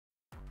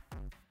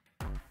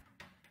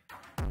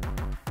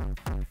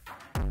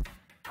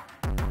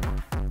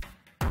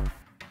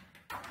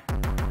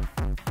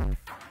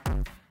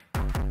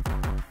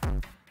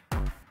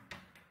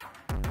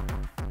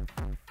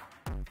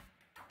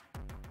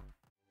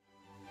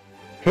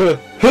Welcome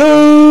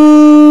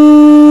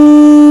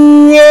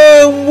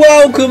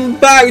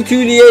back to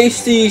the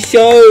AC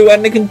show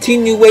and the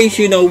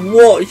continuation of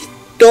Watch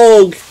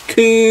Dogs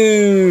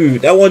 2.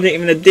 That wasn't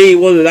even a D,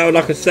 was it? That was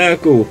like a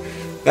circle.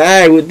 But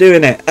hey, we're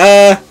doing it.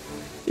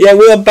 Yeah,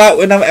 we're back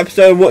with another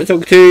episode of Watch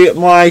Dogs 2.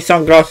 My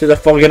sunglasses are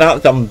fogging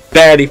up, so I'm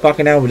barely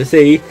fucking able to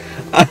see.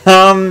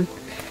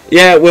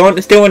 Yeah,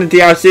 we're still on the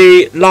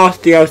DLC.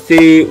 Last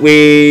DLC,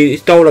 we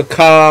stole a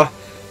car,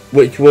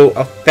 which will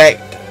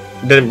affect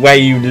the way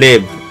you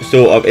live,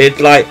 sort of. It's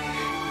like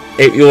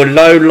if you're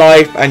low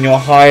life and you're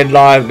high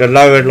life, the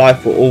lower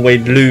life will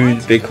always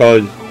lose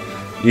because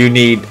you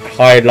need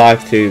high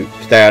life to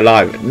stay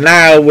alive.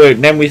 Now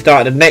then we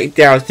start the next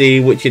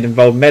DLC, which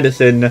involves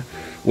medicine,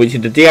 which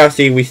is the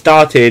DLC we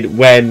started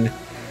when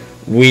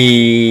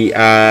we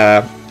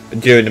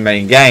during the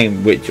main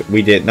game, which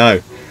we didn't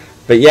know.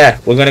 But yeah,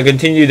 we're going to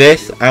continue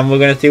this and we're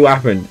going to see what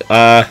happens.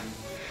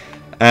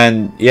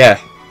 And yeah,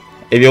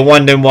 if you're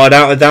wondering why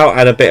that was out, I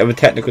had a bit of a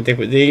technical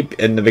difficulty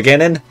in the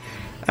beginning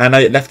and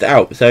I left it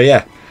out. So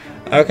yeah,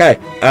 okay.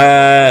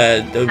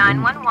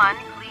 911,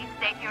 please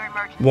state your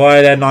emergency.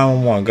 Why there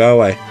 911? Go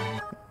away.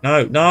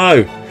 No.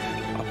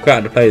 I've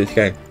got to play this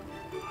game.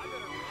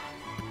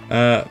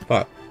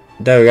 Fuck.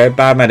 There we go.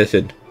 Bad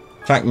medicine.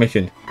 Track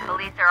mission.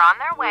 Police are on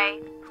their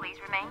way. Please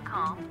remain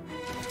calm.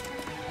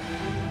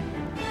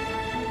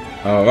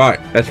 Alright,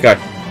 let's go.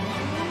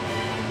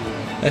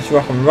 Let's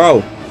rock and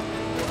roll.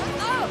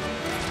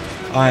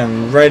 I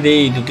am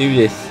ready to do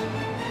this.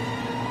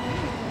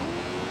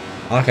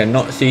 I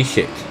cannot see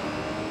shit.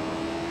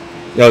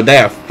 Yo, they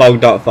are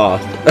fogged up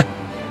fast.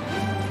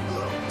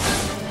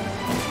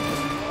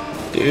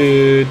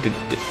 Dude,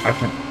 I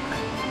can't.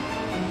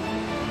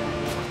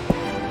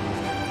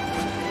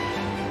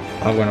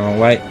 I'm going the wrong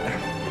way.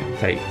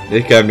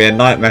 This is going to be a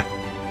nightmare.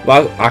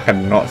 Well, I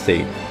cannot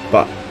see.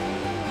 But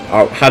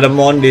I had them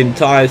on the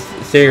entire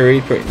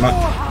series pretty much.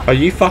 Are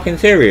you fucking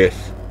serious?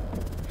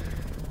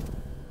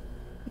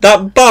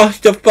 That bus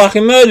just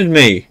fucking murdered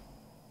me.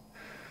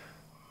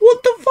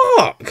 What the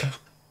fuck?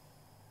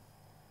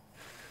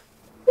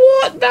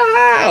 What the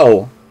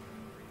hell?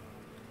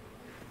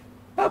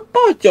 That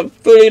bus just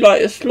fully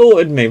like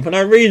slaughtered me for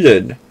no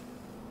reason.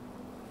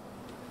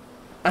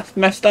 That's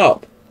messed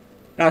up.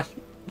 That's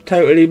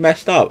totally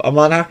messed up. I'm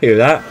unhappy with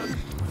that.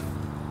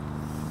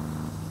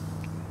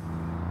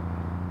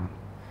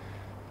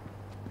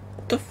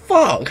 What the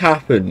fuck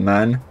happened,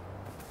 man?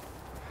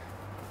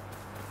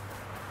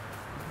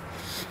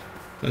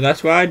 So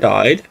that's where I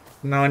died.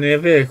 Now I need a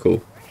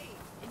vehicle.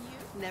 And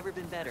you've never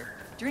been better.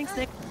 Drinks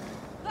next.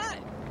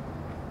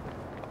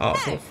 Oh,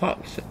 for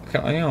fuck's sake.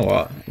 You know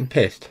what? I'm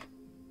pissed.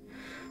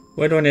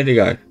 Where do I need to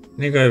go? I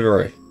need to go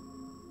over here.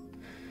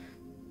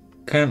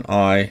 Can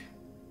I?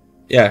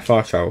 Yeah,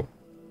 fast travel.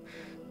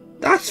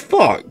 That's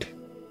fucked.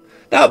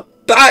 That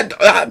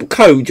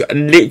coach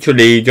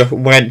literally just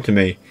went to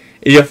me.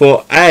 He just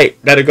thought, hey,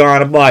 let a guy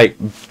on a bike.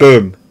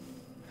 Boom.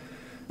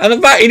 And the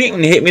fact he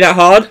didn't even hit me that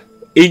hard.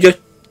 He just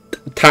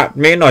tapped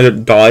me and I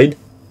just died.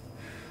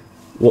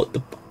 What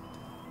the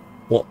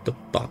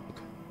fuck?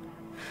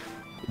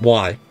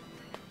 Why?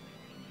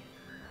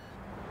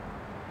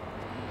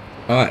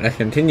 Alright, let's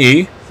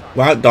continue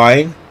without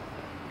dying.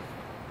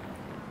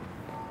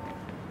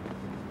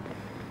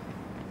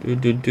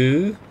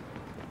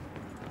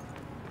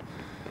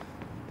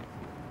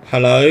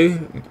 Hello?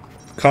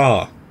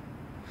 Car.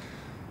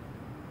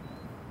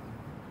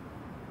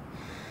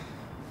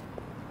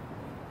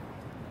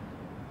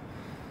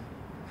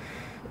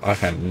 I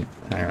can't.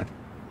 Hang on.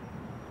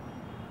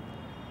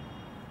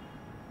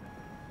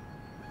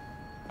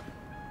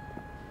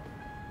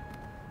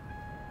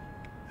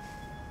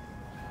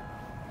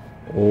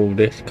 Oh,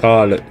 this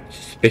car looks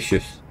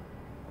suspicious.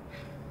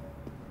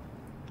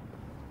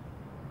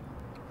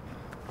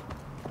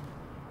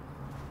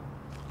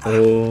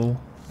 Oh,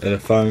 there's a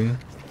phone.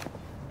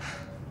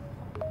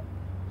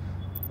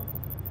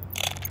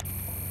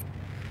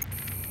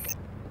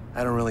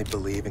 I don't really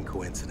believe in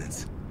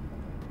coincidence.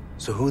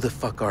 So who the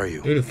fuck are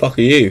you? Who the fuck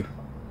are you?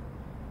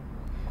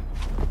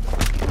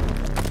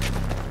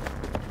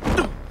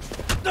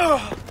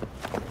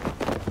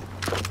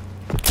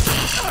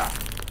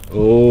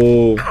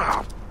 Oh.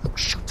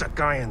 Shoot that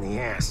guy in the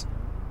ass.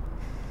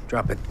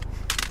 Drop it.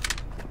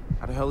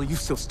 How the hell are you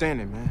still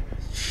standing, man?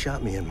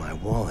 Shot me in my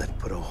wallet,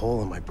 put a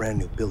hole in my brand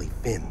new Billy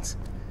Fins.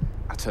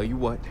 I tell you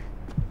what.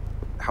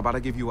 How about I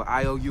give you an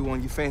IOU on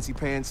your fancy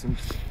pants and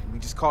we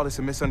just call this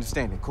a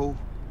misunderstanding, cool?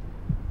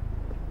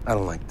 I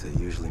don't like to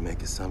usually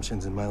make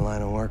assumptions in my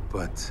line of work,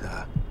 but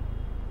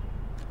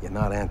you're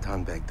not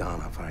Anton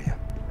Bogdanov, are you?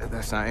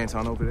 That's not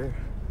Anton over there.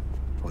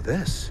 Oh,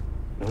 this?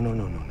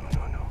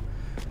 No.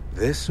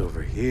 This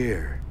over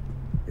here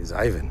is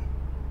Ivan.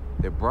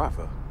 They're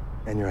Brava.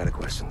 And you're out of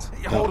questions.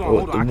 Hey, hold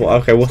on.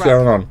 Okay, what's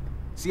going on?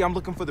 See, I'm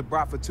looking for the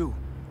Brava too.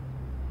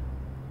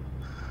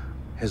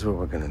 Here's what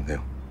we're gonna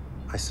do.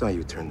 I saw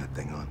you turn that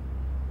thing on.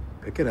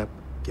 Pick it up,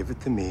 give it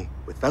to me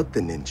without the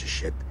ninja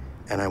shit,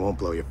 and I won't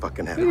blow your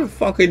fucking head Who the off.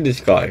 fuck is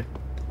this guy?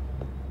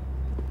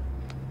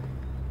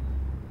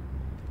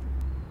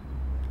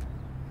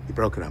 You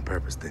broke it on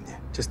purpose, didn't you?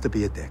 Just to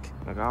be a dick.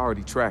 Like, I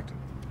already tracked him.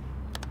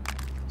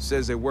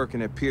 Says they're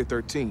working at Pier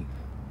 13.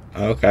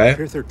 Okay.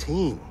 Pier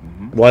 13.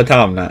 Why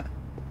tell him that?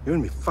 You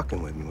wouldn't be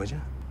fucking with me, would you?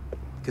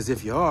 Because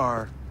if you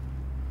are,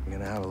 you're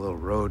gonna have a little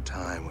road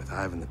time with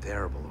Ivan the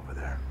Terrible over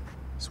there.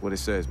 That's what it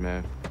says,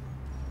 man.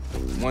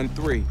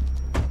 1-3.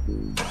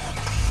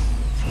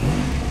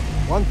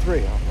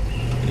 1-3, huh?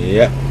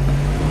 Yep.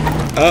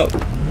 Oh,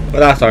 well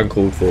that's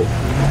uncalled for.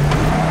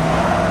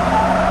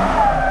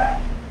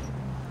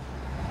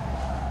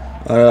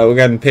 We're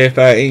getting Pier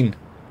 13.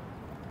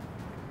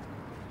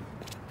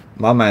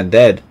 My man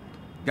dead.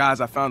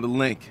 Guys, I found a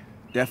link.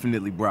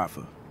 Definitely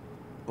Brafa.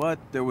 But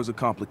there was a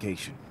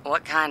complication.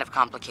 What kind of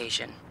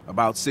complication?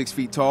 About 6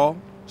 feet tall,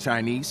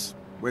 Chinese,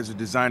 wears a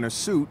designer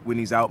suit when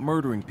he's out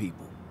murdering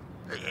people.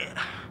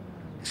 Yeah.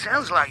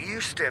 Sounds like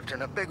you stepped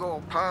in a big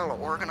old pile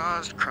of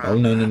organized crime. Oh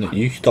no,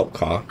 you stop,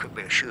 car. Could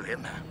be a shoot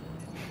in there.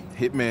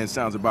 Hitman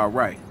sounds about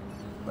right,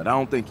 but I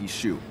don't think he's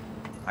shoot.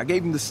 I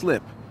gave him the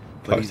slip,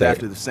 but he's Okay.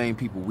 after the same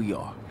people we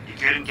are. You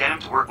couldn't get him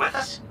to work with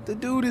us? The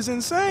dude is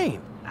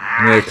insane.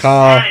 I need a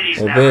car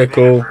Sanity's or never been a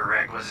vehicle.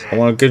 prerequisite. I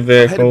want a good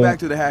Heading vehicle. back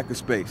to the hacker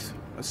space.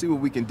 Let's see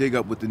what we can dig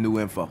up with the new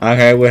info.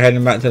 Okay, we're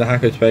heading back to the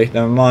hacker space.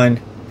 Never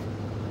mind.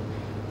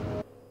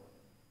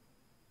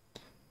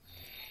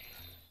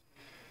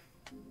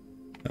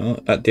 Oh,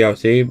 that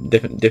DLC,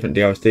 different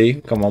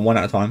DLC. Come on, one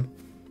at a time.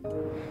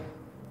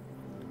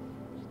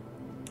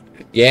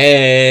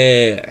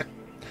 Yeah.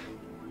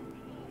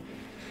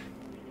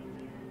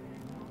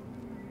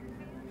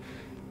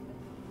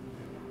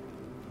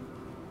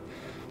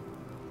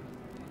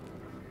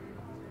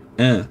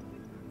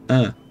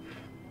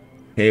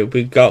 Here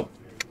we go.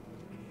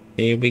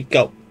 Here we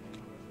go.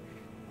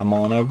 I'm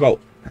on a roll.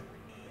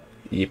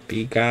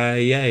 Yippee guy,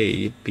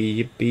 yay, yippee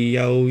yippee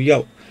yo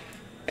yo.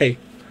 Hey,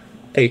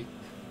 hey,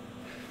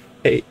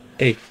 hey,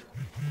 hey.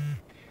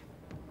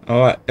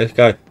 Alright, let's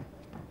go.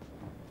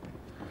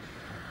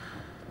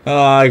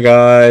 Hi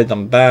guys,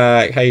 I'm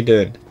back. How you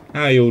doing?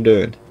 How you all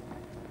doing?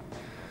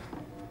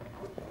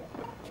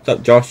 What's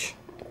up, Josh?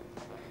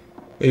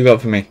 What you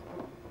got for me?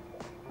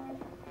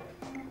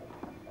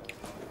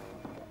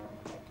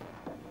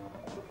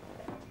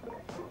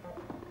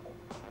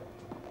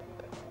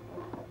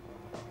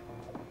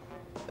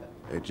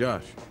 Hey,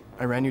 Josh.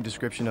 I ran your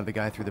description of the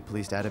guy through the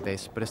police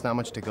database, but it's not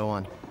much to go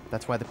on.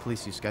 That's why the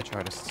police use sketch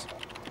artists.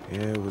 Yeah,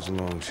 it was a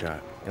long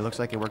shot. It looks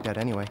like it worked out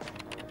anyway.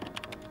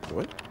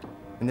 What?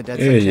 In the Dead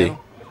Yeah, Set yeah.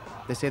 channel,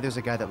 they say there's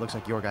a guy that looks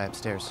like your guy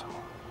upstairs.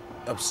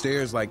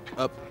 Upstairs, like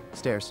up.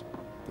 Stairs.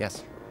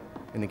 Yes.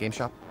 In the game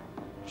shop.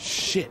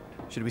 Shit.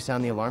 Should we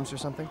sound the alarms or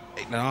something?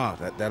 Hey, nah,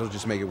 that'll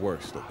just make it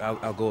worse. Look,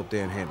 I'll go up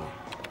there and handle it.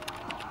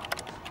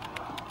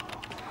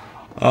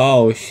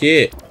 Oh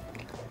shit.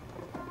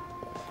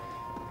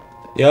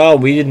 Yo,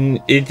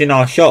 it's in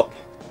our shop.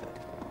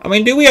 I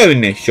mean, do we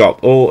own this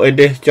shop, or is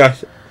this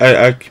just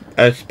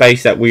a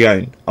space that we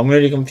own? I'm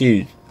really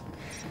confused.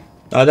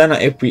 I don't know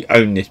if we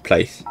own this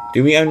place.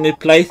 Do we own this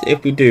place?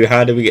 If we do,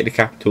 how do we get the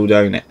capital to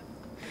own it?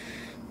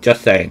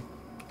 Just saying.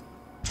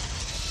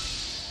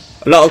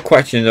 A lot of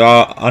questions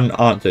are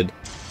unanswered.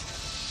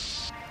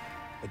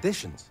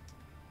 Additions?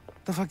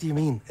 What the fuck do you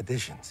mean,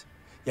 additions?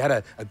 You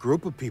had a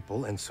group of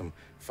people and some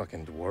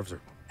fucking dwarves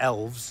or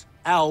elves.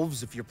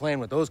 Elves, if you're playing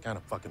with those kind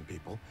of fucking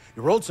people.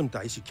 You rolled some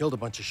dice, you killed a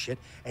bunch of shit,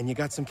 and you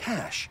got some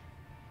cash.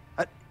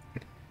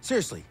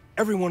 Seriously,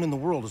 everyone in the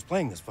world is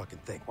playing this fucking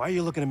thing. Why are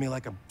you looking at me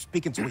like I'm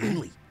speaking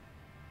Swahili?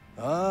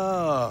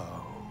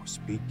 Oh,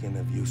 speaking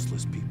of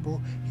useless people,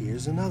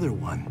 here's another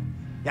one.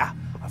 Yeah,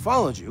 I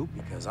followed you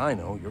because I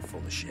know you're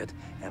full of shit,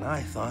 and I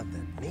thought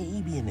that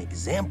maybe an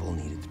example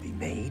needed to be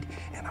made,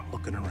 and I'm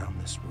looking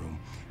around this room,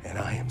 and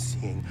I am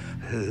seeing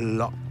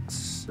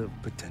lots of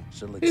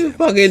potential Who the examples.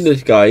 fuck is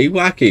this guy? He's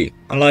wacky.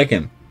 I like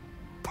him.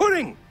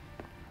 Pudding!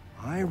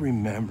 I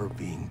remember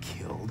being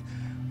killed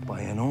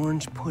by an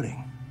orange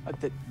pudding.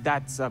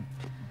 That's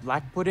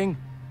black pudding.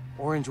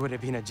 Orange would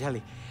have been a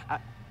jelly.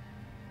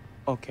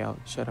 Okay, I'll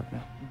shut up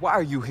now. Why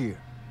are you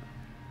here?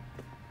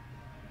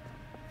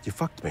 You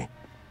fucked me.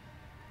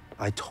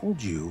 I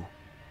told you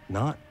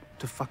not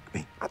to fuck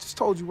me. I just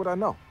told you what I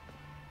know.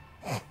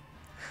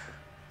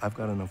 I've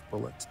got enough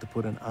bullets to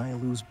put an I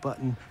lose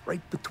button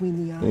right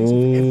between the eyes Ooh,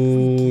 of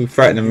every geek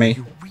frightening player. me.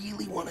 You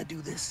really want to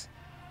do this?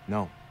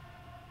 No.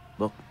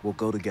 Look, we'll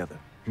go together.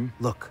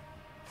 Look,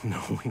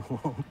 no, we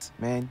won't.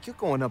 Man, you're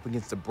going up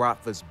against the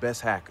Bratva's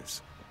best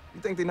hackers. You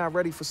think they're not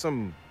ready for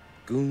some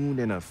goon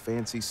in a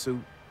fancy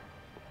suit?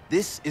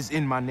 This is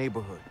in my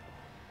neighborhood.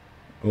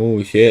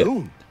 Oh shit.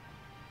 Boom.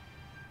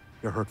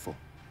 You're hurtful.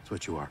 That's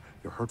what you are.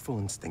 You're hurtful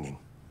and stinging.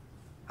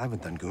 I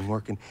haven't done goon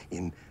work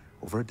in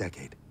over a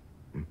decade.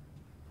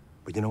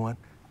 But you know what?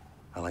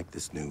 I like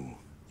this new,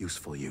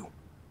 useful you.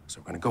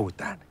 So we're gonna go with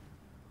that.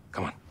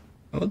 Come on.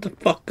 What the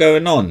fuck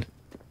going on?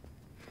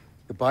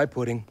 Goodbye,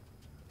 Pudding.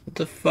 What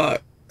the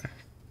fuck?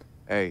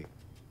 Hey,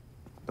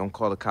 don't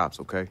call the cops,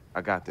 okay?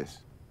 I got this.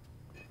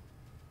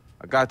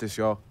 I got this,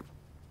 y'all.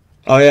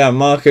 Oh yeah,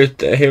 Marcus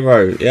the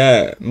hero.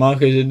 Yeah,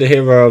 Marcus is the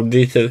hero of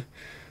these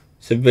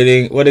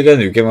civilian. What are they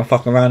gonna do? Give him a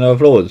fucking round of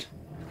applause?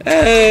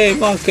 Hey,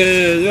 Marcus!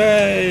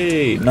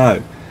 Hey!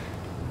 No.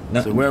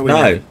 No. So where are we no.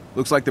 headed?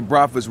 Looks like the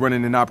Bratva's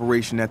running an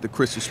operation at the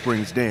Crystal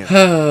Springs Dam.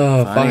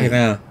 Oh, fucking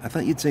hell. I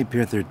thought you'd say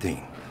Pier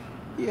 13.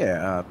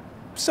 Yeah,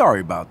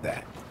 sorry about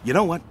that. You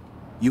know what?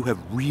 You have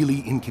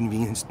really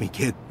inconvenienced me,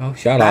 kid. Oh,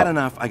 shut Bad up.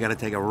 enough I gotta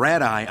take a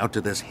red eye out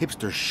to this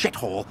hipster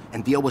shithole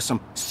and deal with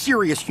some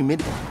serious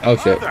humidity. Oh,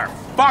 shit.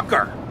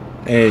 Motherfucker!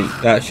 Hey,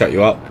 that shut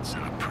you up.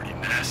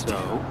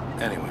 So,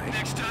 anyway,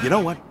 you know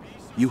what?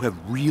 You have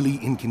really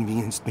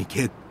inconvenienced me,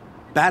 kid.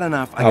 Bad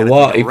enough I gotta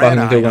what? take He a red fucking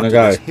eye still out gonna to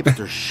go. this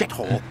hipster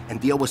shithole and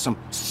deal with some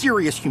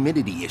serious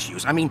humidity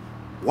issues. I mean,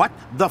 what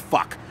the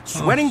fuck?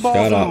 Sweating balls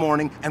shut in the up.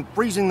 morning and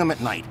freezing them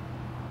at night.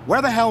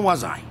 Where the hell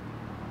was I?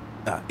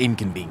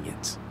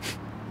 Inconvenience.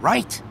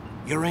 Right.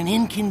 You're an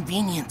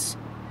inconvenience.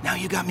 Now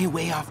you got me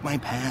way off my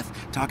path,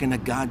 talking to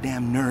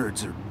goddamn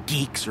nerds or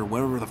geeks or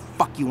whatever the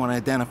fuck you want to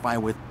identify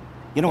with.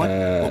 You know what?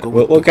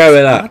 We'll go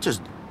with that. Not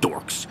just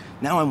dorks.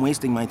 Now I'm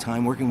wasting my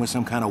time working with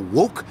some kind of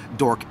woke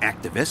dork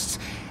activists.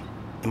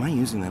 Am I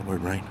using that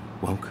word right?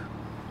 Woke?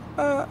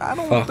 I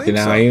don't Fucking think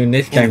hell, so. even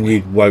this game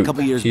you woke. A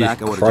couple years Jesus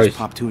back, I would have Christ. just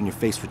popped two in your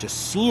face for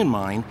just seeing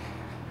mine.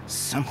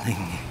 Something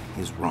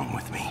is wrong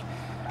with me.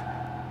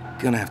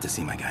 Gonna have to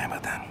see my guy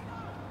about that.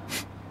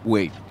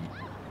 Wait,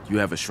 you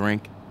have a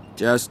shrink?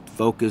 Just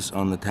focus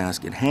on the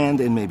task at hand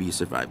and maybe you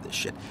survive this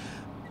shit.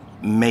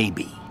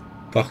 Maybe.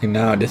 Fucking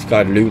now, this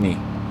guy loony.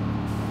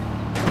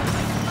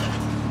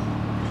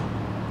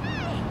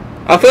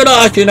 I feel like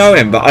I should know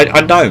him, but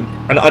I don't.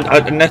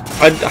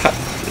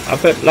 I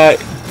feel like,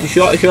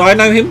 should I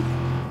know him?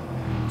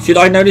 Should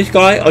I know this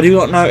guy? I do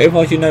not know if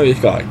I should know this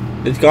guy.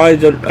 This guy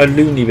is a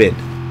loony bin.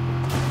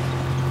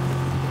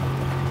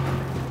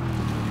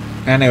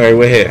 Anyway,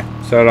 we're here.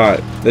 So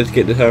like, let's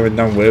get this over and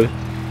done with.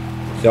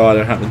 So I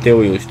don't have to deal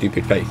with your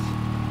stupid face.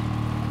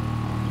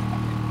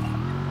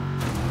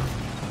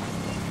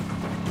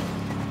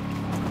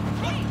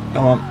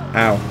 Come on.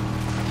 Ow.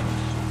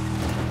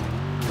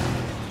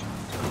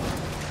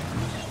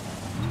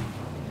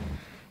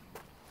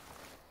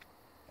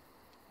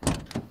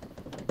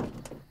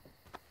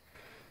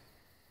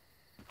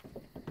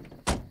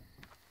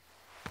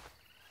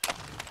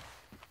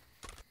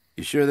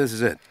 You sure this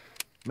is it?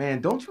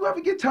 Man, don't you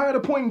ever get tired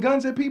of pointing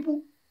guns at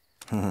people?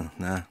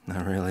 Nah,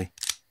 not really.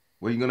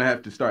 Well, you're gonna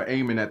have to start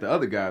aiming at the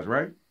other guys,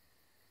 right?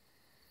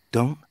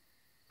 Don't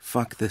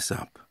fuck this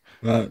up.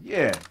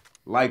 Yeah,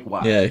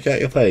 likewise. Yeah,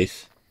 shut your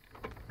face.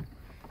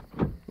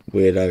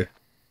 Weirdo.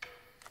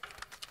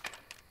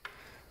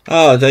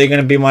 Oh, so you're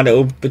going to be my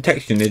little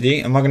protection, is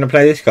he? Am I going to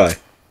play this guy?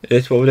 Is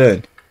this what we're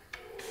doing?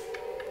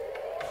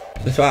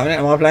 Is this what happening?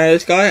 Am I playing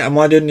this guy? Am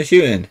I doing the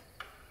shooting?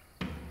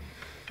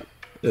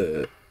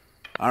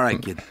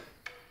 Alright, kid.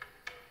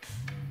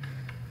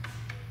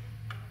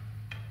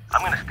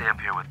 I'm gonna stay up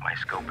here with my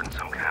scope in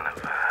some kind of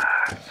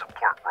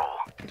support role.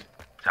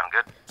 Sound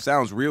good?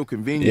 Sounds real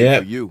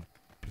convenient for you.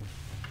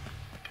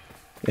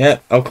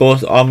 Yep, of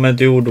course, I'm going to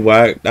do all the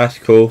work. That's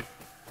cool.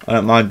 I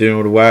don't mind doing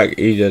all the work.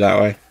 Easier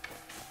that way.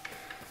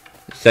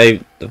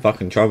 Save the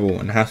fucking trouble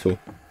and hassle.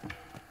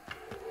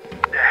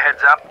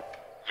 Heads up,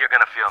 you're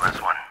gonna feel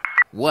this one.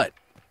 What?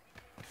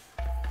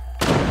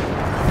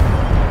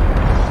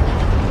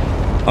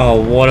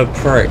 Oh, what a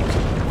prick.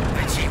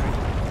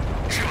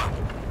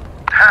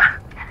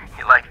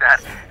 You like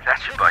that? That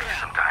should buy you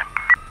some time.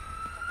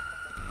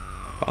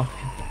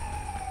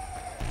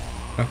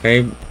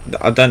 Okay,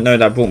 I don't know if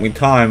that brought me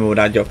time or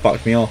that just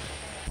fucked me off.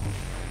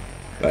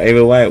 But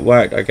either way it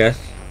worked, I guess.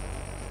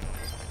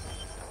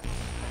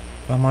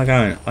 Where am I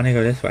going? I need to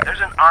go this way.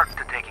 There's an art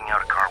to taking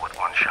out a car with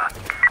one shot.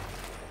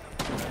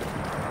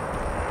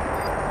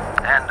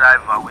 And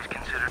I've always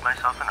considered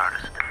myself an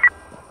artist.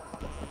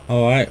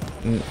 Alright,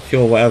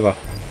 sure, whatever.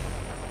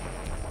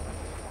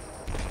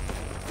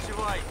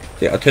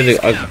 Yeah, I told you,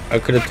 I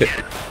could have took...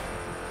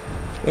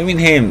 What do you mean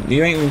him?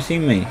 You ain't even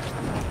seen me.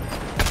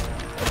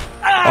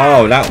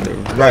 Oh, that was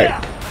right.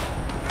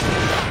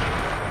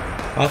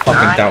 I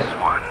fucking doubt.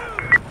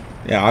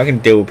 Yeah, I can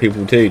deal with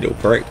people too, little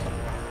prick.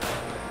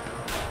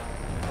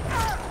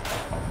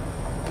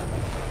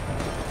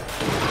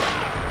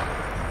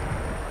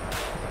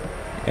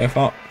 Yeah, if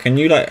I, can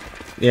you like,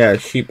 yeah,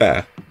 shoot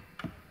better.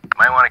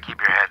 Might want to keep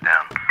your head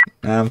down.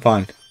 Nah, I'm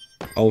fine.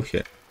 Oh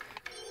shit.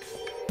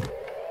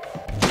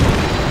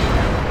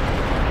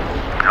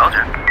 Told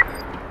you.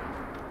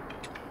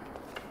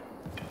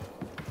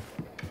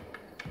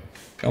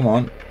 Come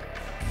on.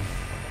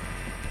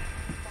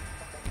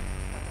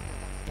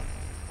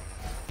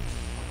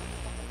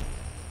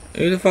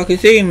 Who the fuck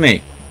is seeing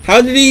me?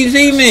 How did he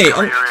see me?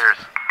 Cover your ears.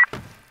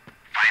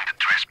 Find the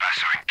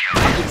trespasser and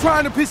kill him. You're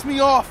trying to piss me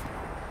off.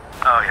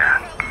 Oh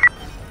yeah.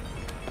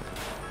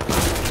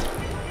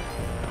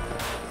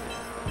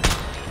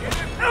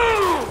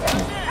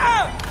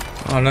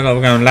 Oh, look,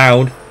 we're going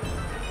loud.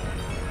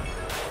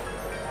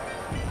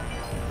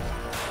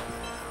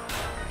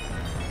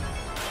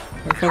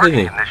 What the fuck is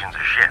he? Conditions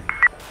are shit.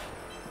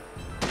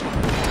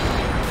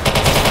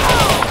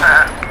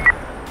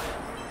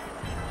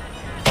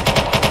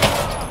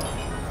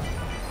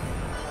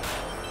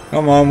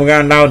 Come on, we're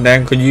going down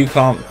then, because you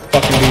can't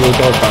fucking do your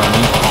job,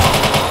 Barney.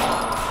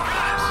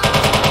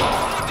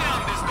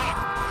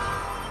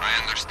 I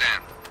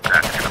understand.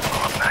 That's gonna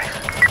blow up nice.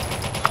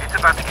 It's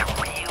about to get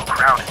real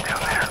crowded down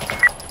there.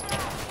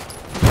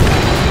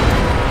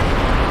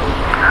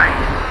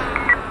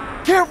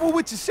 Nice. Careful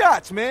with your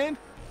shots, man.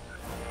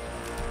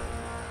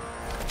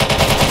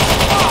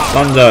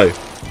 Sunzo.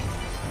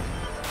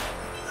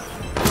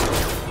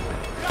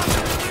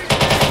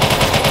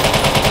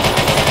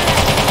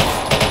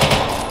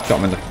 Shot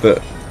him in the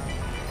foot.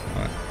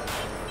 Alright.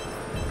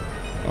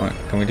 Alright,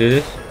 can we do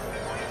this?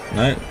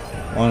 No?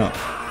 Why not?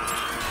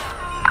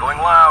 Going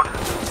loud.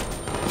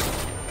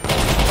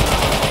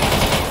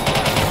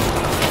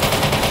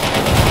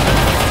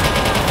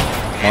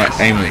 Alright,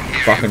 aiming.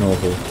 Fucking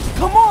awful.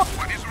 Come on.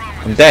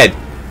 I'm dead.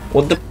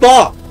 What the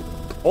fuck?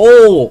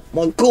 Oh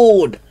my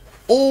god.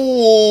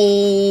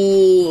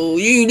 Oh,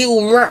 you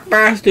little rat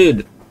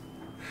bastard.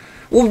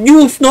 Well,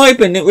 you were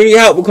sniping, it really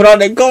helped because I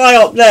had a guy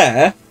up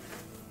there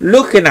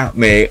looking at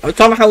me,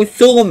 somehow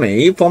saw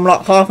me from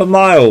like half a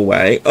mile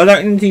away. I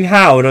don't see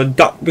how, and I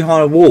ducked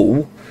behind a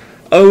wall.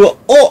 Oh, look,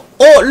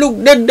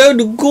 there's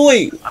the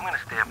guy. I'm gonna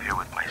stay up here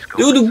with my scope.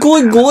 There's the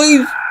guy,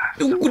 guys.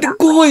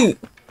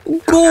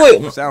 The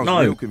guy. Sounds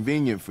No. real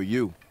convenient for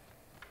you.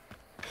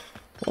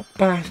 What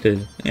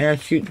bastard? Yeah,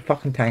 shoot the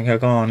fucking tanker,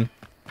 go on.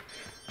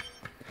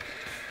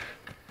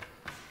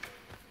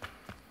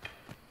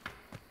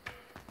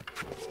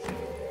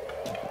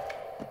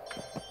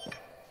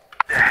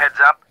 Heads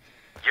up,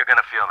 you're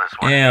gonna feel this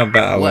one. Yeah, I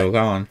bet I will,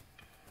 go on.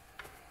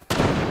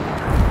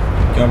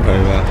 Jump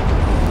over.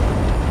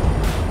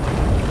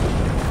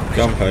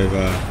 Jump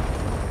over.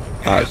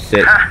 That's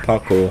it,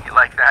 parkour. You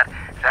like that?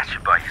 That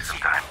should buy you some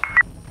time.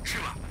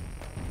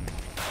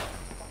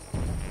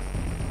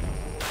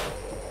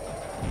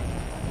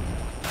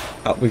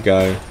 Up we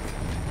go.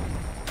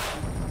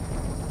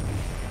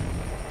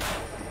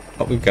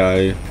 Up we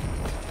go.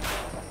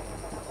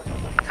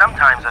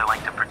 Sometimes I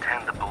like to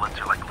pretend the bullets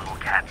are like little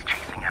cats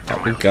chasing after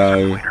Up we my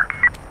go.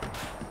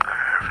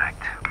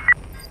 Perfect.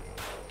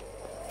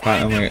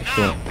 Right, I'm gonna get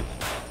shot.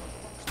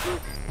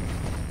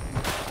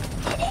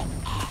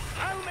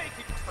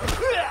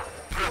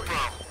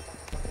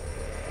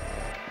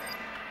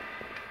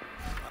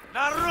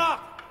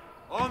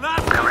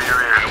 Cover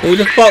your ears. Who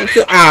the fuck's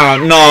it? Ah,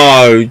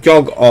 no!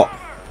 Jog off.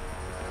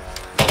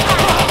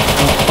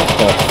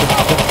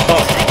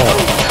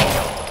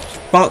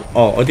 Fuck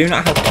off. I do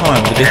not have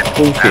time for this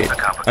bullshit.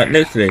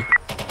 Literally.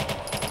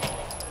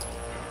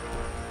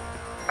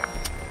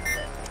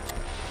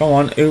 Come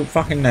on, who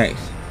fucking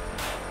next?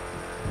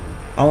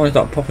 I want to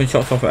start popping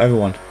shots off at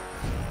everyone.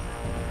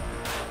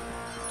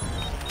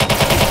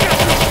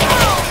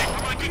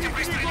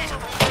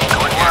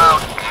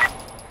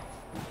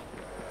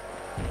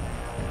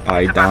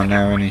 Are you down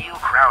there, any? Real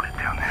crowded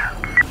down there.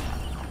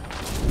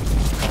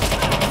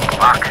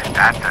 Fuck,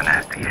 that's a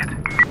nasty hit.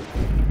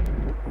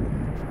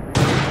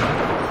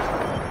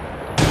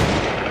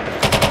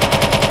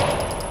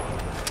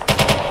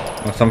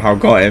 I somehow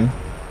got him.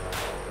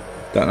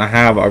 Don't know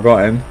how, but I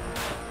got him.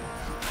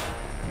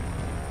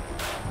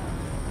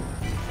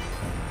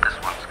 This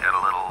one's got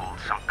a little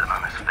something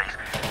on his face.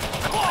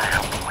 I'm gonna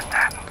help him with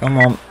that. Come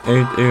on,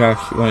 who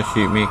else want to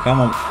shoot me?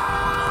 Come on.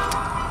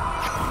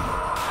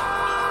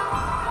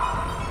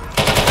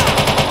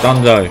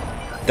 Dunzo.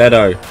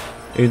 Deado.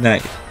 Who's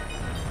next?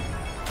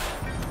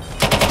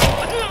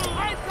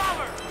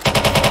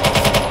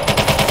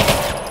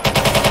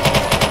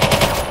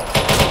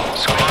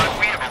 Squad,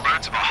 we have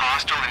alerts of a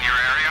hostile in your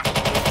area.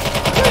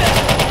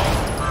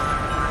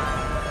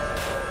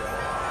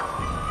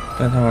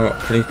 Don't know I got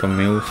police on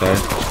me also.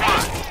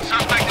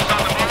 Suspect is on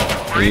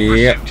the move.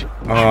 Yep.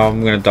 Oh,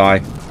 I'm gonna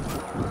die.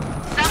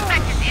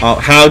 Oh,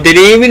 how did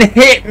he even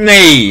hit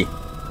me?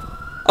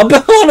 I'm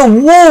behind a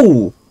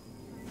wall!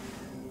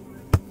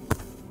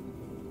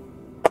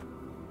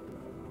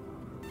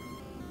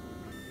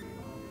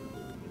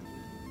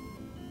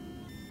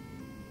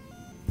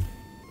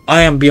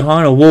 I am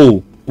behind a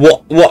wall.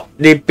 What?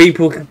 The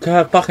people can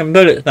curve fucking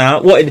bullets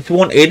now? What is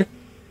wanted?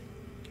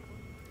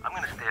 I'm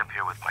gonna stay up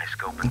here with my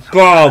scope and some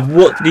Bruh,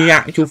 what the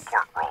actual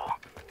support roll.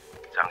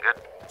 Sound good?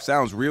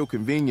 Sounds real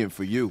convenient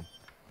for you.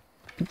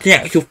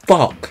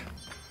 fuck?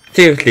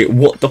 Seriously,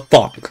 what the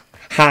fuck?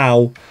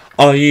 How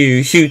are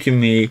you shooting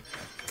me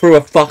through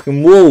a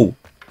fucking wall?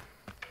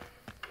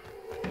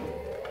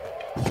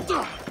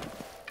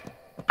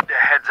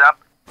 Heads up,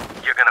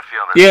 you're gonna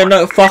feel this. Yeah, one.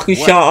 no, fucking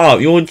shut up.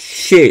 You're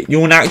shit.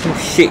 You're an actual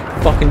shit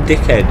fucking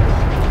dickhead.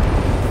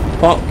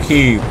 Fuck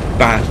you,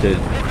 bastard.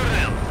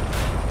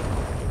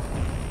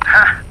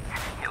 Ha!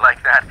 You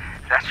like that?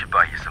 That should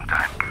buy you some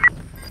time.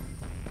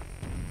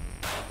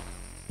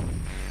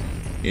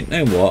 You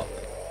know what?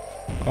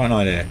 I got an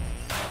idea.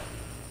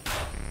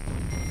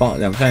 Fuck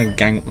them.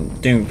 I'm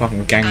doing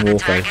fucking gang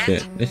warfare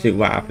shit. Let's see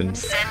what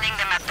happens. Sending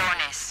the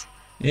matones.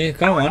 Yeah,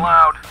 come on.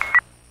 Loud.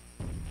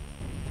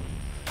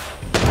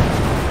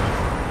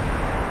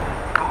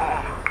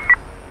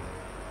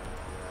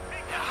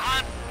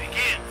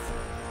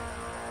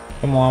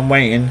 Come on, I'm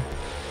waiting.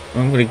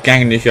 I'm gonna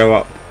gang to show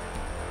up.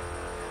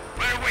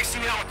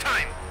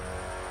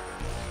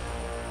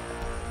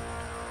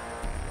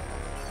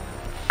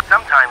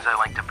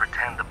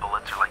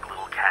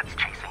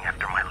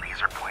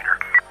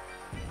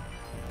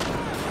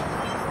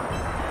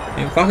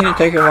 fucking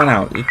take one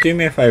out. Just do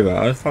me a favour.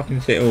 I'll just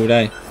fucking sit all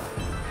day.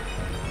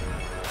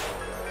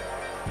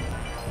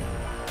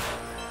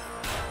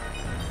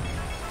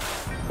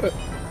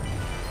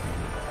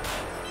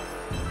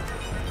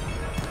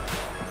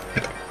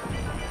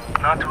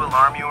 Not to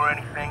alarm you or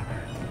anything,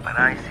 but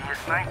I see a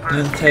sniper.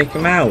 Then take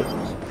him out.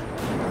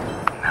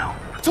 No.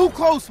 Too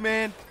close,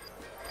 man.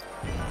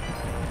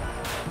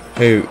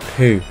 Who? Get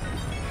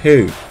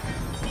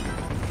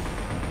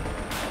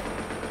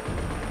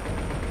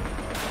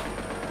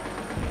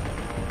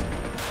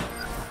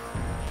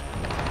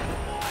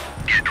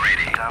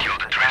ready. Kill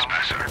the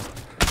trespasser.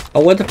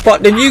 Oh, where the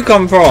fuck did you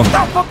come from?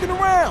 Stop fucking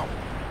around.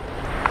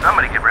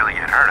 Somebody could really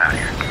get hurt out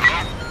here.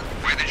 Hello?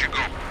 Where did you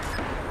go?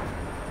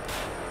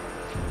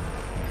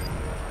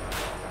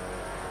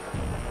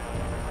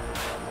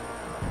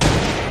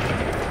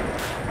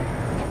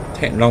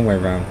 Take the long way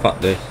around. Fuck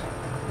this.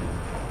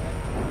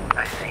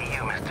 I see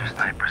you, Mr.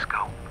 Sniper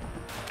Scope.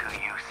 Do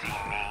you see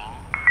me?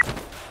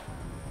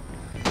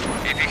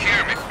 If you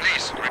hear me,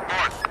 please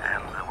report.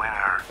 And the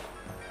winner,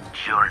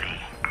 Jordy.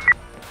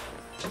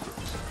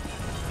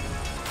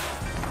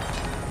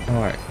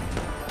 Alright.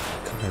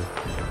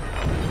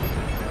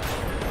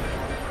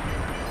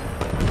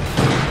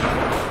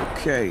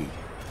 Okay.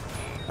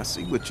 I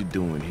see what you're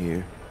doing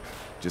here.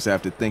 Just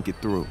have to think it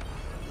through.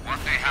 What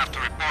they have to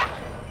report?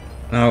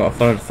 Now I've got to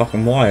follow the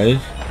fucking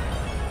wires.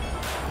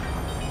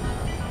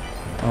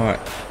 Alright.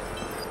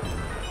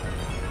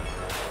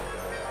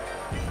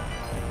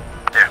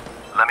 Here,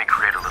 let me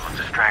create a little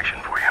distraction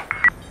for you.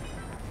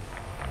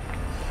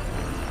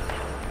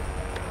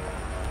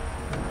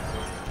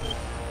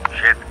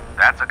 Shit,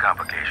 that's a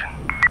complication.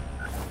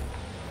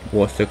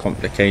 What's the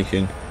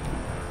complication?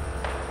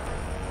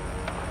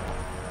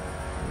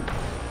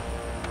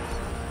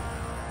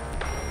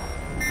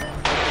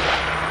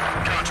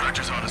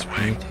 Contractor's on his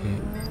way.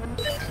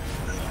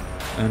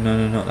 Oh,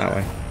 no, not that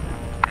way.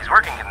 These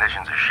working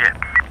conditions are shit.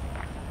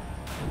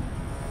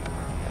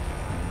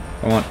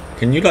 Come on.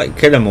 Can you like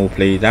kill them all,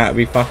 please? That'd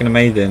be fucking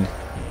amazing.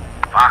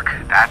 Fuck,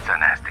 that's a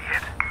nasty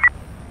hit.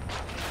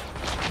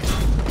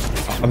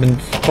 I've been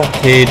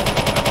spotted.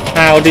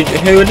 How did you?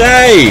 Who are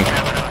they?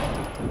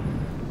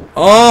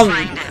 Oh!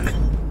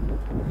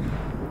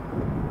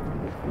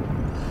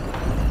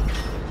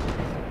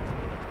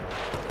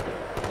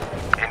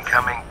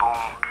 Incoming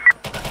boom.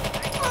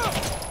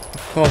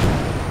 God.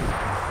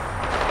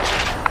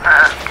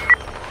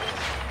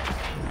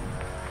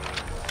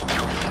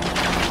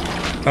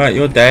 Alright,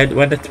 you're dead.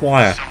 Where's the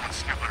wire?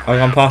 I've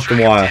gone past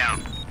the wire.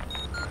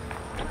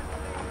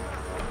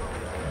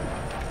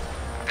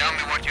 Tell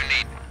me what you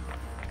need.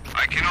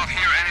 I cannot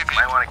hear anything.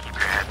 Might want to keep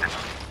your head down.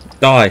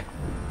 Die. I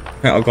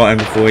think I got him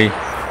before he...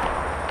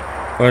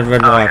 Follow the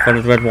red wire,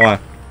 follow the red wire.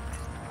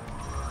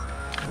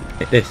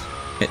 Hit this.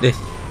 Hit this.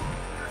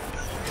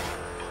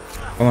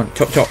 Come on,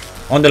 chop chop.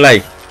 On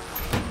delay.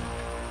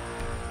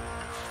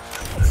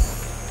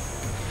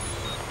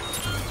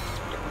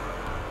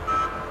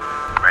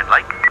 Red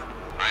light.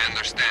 I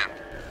understand.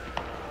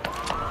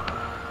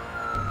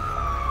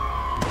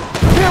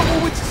 Careful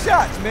with your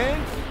shots, man.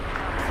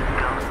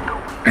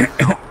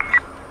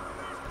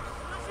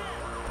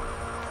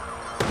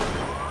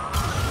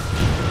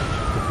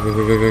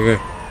 Go.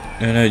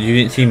 No, you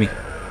didn't see me.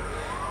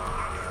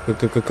 Go.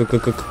 Sorry,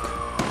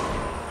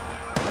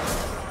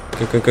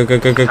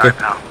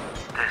 pal.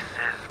 This is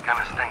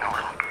gonna sting a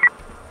little.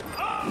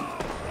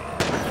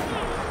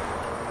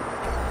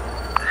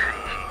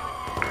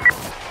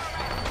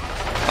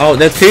 Oh,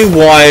 they're too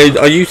wide.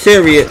 Are you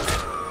serious?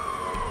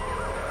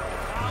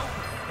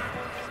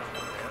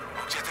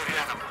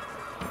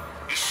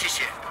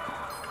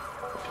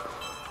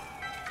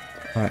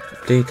 Alright,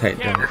 do take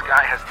them. This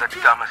guy has the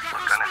dumbest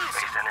look on his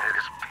face and it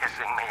is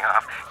pissing me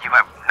off. You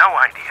have no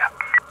idea.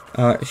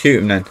 Alright, shoot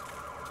him then.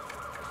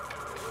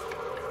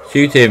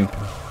 Shoot him.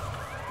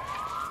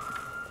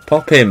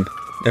 Pop him.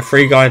 There are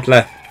 3 guys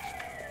left.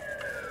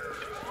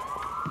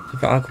 I could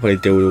probably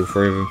deal with all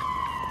 3 of them.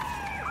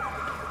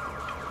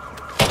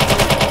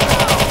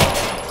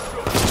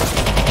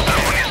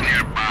 Someone is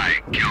nearby.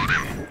 Kill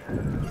them.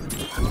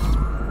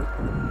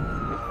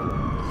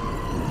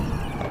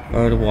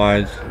 Follow the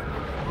wires.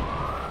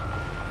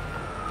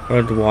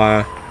 Follow the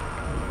wire.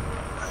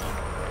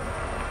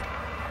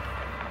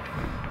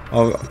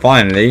 Oh,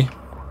 finally.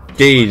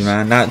 Jeez,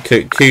 man, that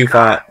took too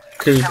far.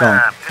 Too long.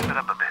 Tip it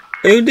up a bit.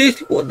 Who this?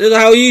 What the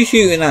hell are you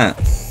shooting at?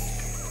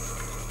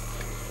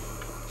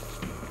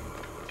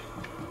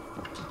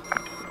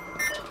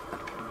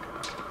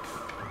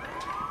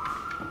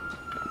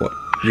 What?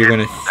 You're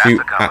gonna shoot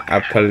at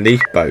a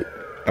police boat?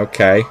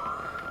 Okay.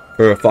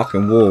 Through a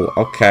fucking wall.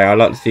 Okay, I'd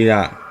like to see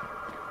that.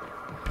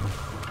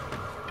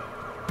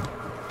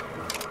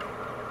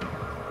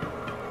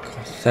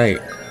 God's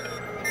sake.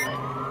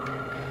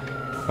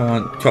 Come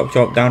on,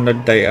 chop down the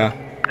data.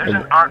 There's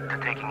an art to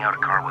taking out a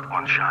car with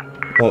one shot.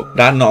 Well,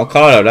 that's not a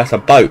car though, that's a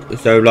boat.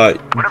 So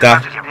like,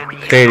 that's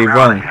clearly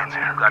wrong.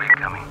 Got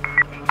incoming.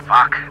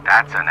 Fuck,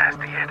 that's a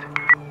nasty hit.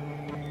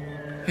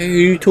 Who are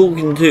you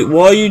talking to?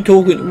 Why are you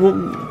talking?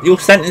 Your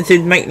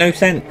sentences make no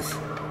sense.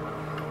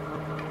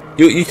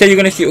 You said you're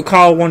gonna shoot a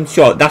car one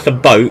shot. That's a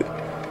boat.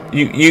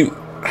 You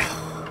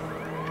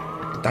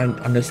don't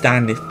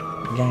understand this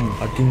game.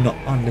 I do not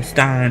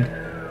understand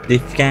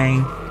this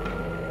game.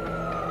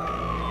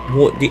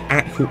 What the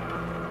actual...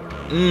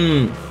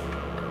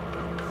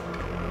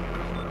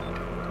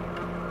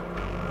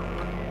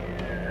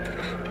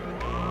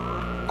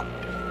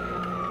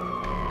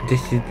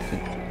 This is...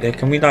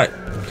 Can we like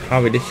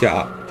hurry this shit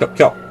up? Chop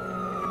chop.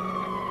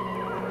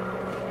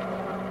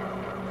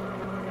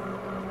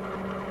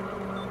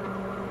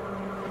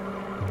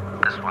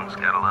 This one's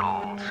got a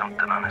little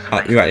something on his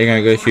face. You're right, you're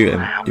gonna go shoot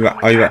him. You're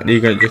right, you're right,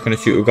 you're just gonna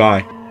shoot a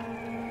guy.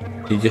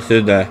 He just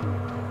stood there.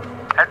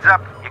 Heads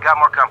up, you got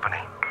more company.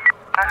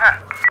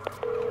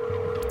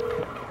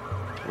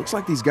 Looks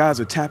like these guys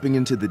are tapping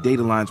into the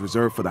data lines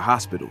reserved for the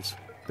hospitals.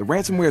 The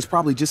ransomware is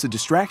probably just a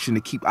distraction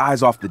to keep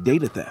eyes off the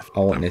data theft. I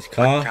want this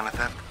car. Kind of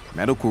theft?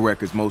 Medical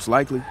records, most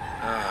likely.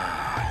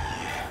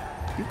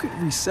 You could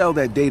resell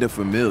that data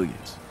for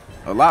millions.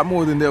 A lot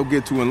more than they'll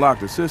get to unlock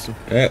the system.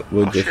 Yeah,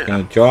 we're just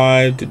gonna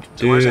drive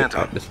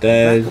up the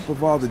stairs. Backup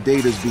of all the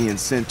data's being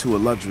sent to a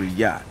luxury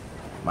yacht.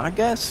 My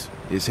guess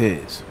is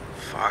his.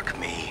 Fuck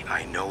me,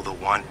 I know the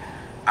one.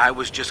 I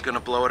was just gonna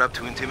blow it up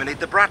to intimidate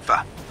the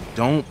Bratva.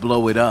 Don't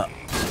blow it up.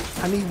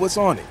 I need what's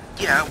on it.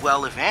 Yeah,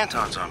 well, if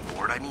Anton's on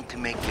board, I need to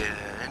make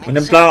an And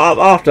then blow it up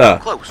after.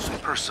 close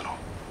and personal.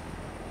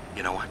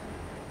 You know what?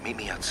 Meet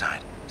me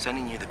outside.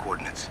 Sending you the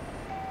coordinates.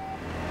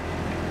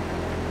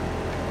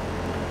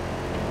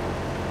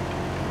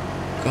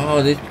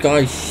 God, this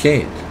guy's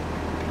shit.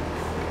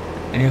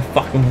 And a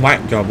fucking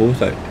whack job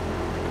also.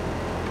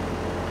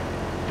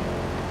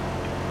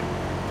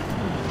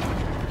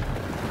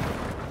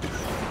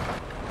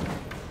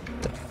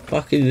 The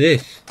fuck is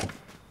this?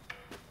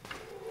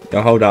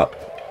 Yo, hold up.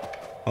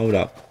 Hold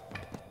up.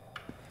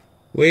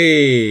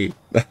 Wee.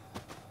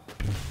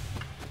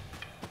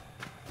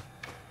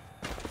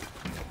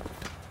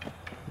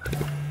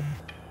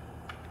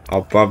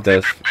 Oh, Bob,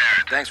 this.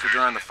 Thanks for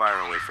drawing the fire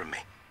away from me.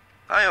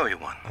 I owe you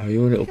one. Oh,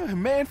 you a little... Yeah,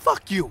 man,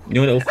 fuck you.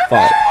 You a little fuck.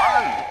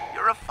 Fun.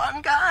 You're a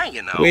fun guy,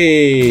 you know.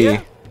 Wee.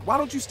 Yeah? Why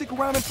don't you stick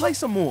around and play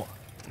some more?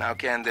 Now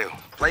can do.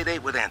 Play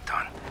date with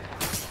Anton.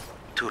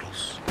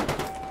 Toodles.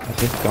 Oh,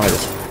 this guy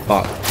is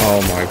fuck.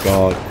 Oh my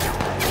god.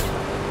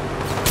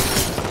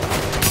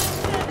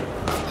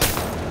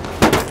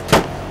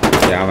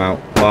 Yeah, I'm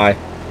out. Bye.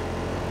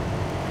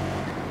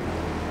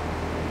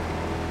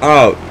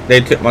 Oh, they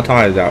took my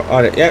tyres out. Oh,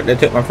 yep, they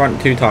took my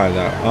front 2 tyres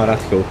out. Oh,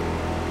 that's cool.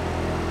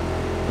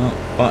 Oh,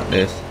 fuck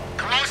this.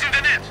 Closing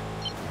the net.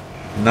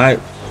 No.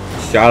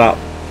 Shut up.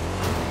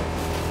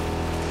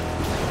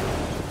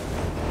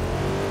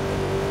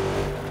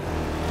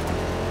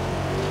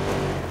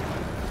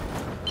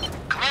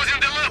 Closing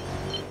the loop.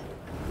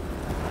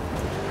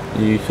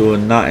 You saw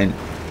nothing.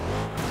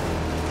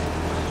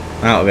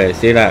 Out of it.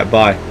 See you later.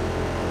 Bye.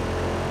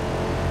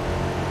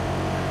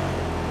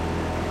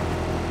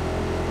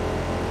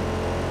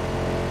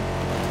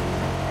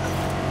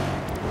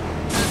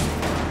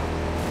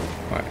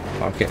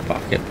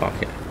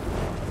 Park it.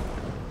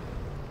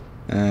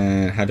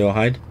 And how do I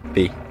hide?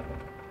 B.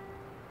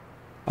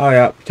 Oh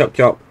yeah,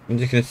 chop. I'm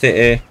just gonna sit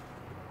here.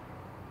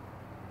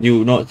 You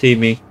will not see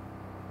me.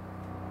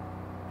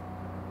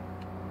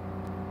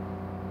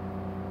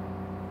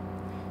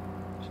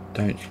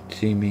 Don't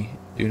see me.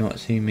 Do not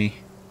see me.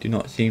 Do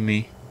not see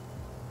me.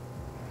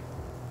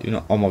 Do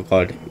not. Oh my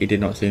god, he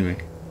did not see me.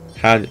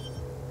 How?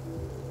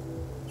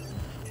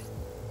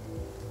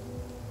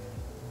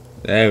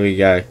 There we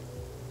go.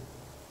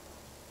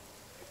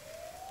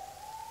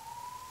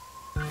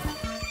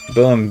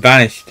 Boom,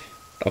 vanished.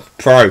 Like a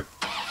pro.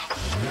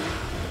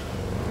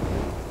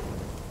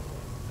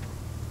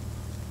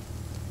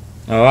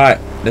 Alright,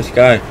 let's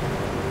go.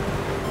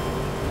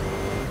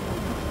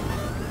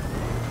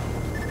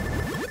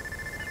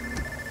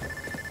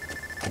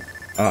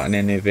 Oh, and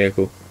then the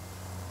vehicle.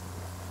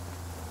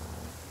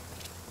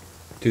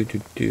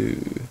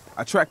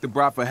 I tracked the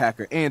Bratva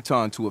hacker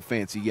Anton to a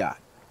fancy yacht.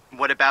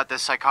 What about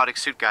this psychotic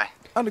suit guy?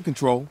 Under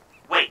control.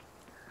 Wait,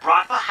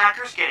 Bratva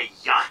hackers get a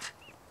yacht?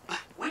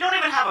 We don't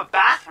even have a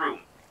bathroom.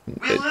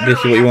 This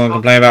is what you want to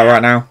complain about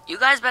right now? You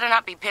guys better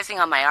not be pissing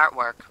on my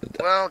artwork.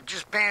 Well,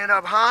 just paint it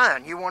up high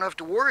and you won't have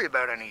to worry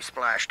about any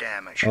splash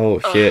damage. Oh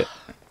shit.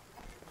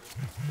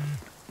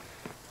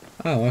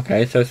 Oh,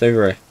 okay, so it's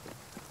over here.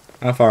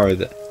 How far is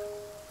it?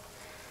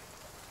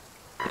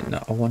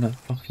 No, I want to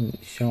fucking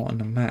show it on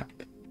the map.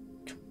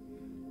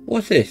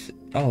 What's this?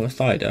 Oh, a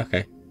slider,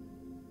 okay.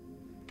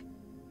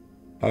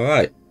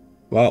 Alright.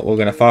 Well, we're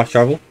gonna fast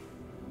travel.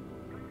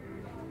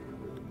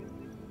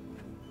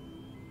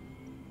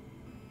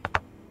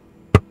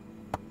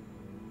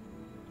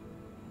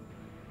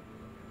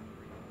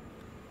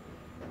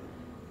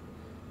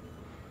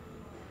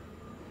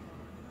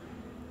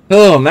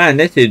 Oh man,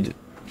 this is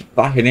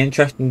fucking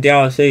interesting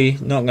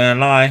DLC, not gonna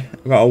lie.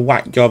 I've got a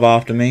whack job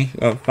after me.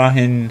 Got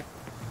fucking...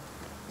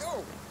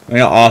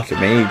 Well, not after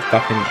me,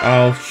 fucking...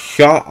 Oh,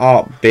 shut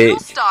up,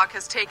 bitch. Stock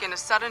has taken a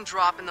sudden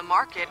drop in the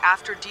market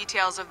after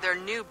details of their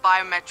new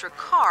biometric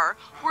car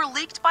were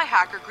leaked by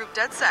hacker group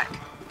DedSec.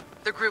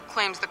 The group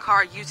claims the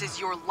car uses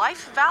your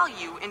life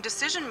value in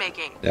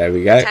decision-making. There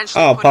we go.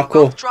 Potentially Oh, putting parkour.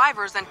 both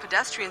drivers and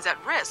pedestrians at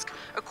risk,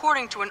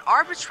 according to an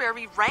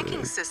arbitrary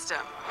ranking system.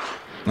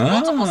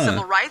 Multiple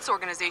civil rights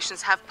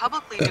organizations have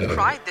publicly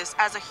decried this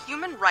as a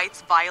human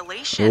rights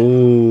violation.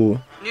 Ooh.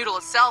 Noodle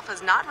itself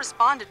has not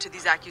responded to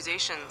these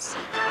accusations.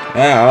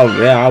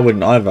 Yeah, I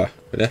wouldn't either.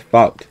 But they're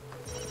fucked.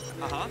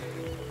 Uh-huh.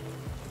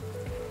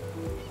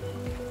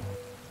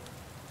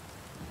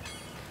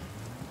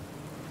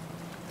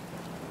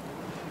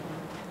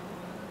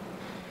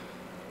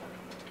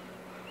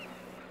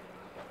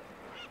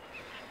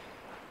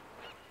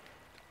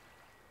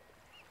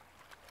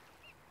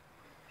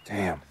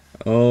 Damn.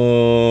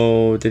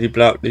 Oh, did he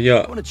blow up the I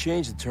yacht? want to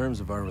change the terms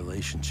of our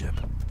relationship,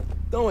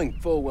 knowing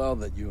full well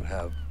that you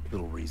have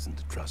little reason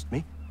to trust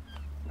me.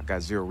 I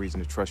got zero reason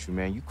to trust you,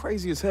 man. You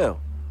crazy as hell.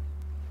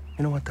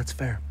 You know what? That's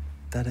fair.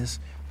 That is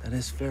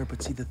fair.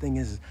 But see, the thing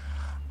is,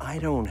 I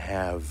don't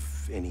have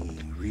any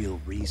real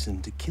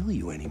reason to kill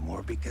you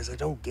anymore because I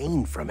don't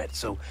gain from it.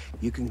 So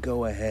you can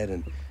go ahead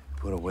and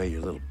put away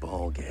your little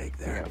ball gag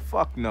there. Yeah,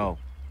 fuck no.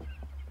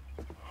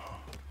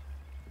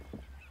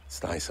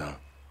 It's nice, huh?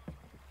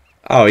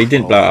 Oh, he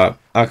didn't blow it up.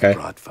 Okay.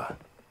 Bratva.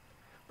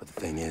 But the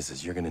thing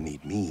is you're gonna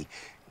need me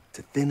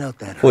to thin out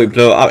that. Thought he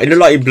blew it up. It looked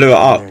like he blew it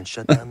up. And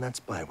shut down that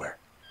spyware.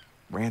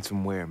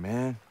 Ransomware,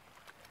 man.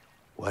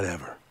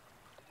 Whatever.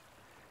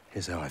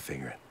 Here's how I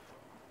figure it.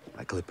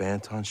 I clip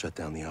Anton, shut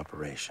down the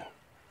operation.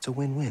 It's a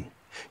win-win.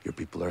 Your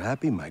people are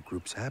happy, my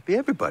group's happy,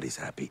 everybody's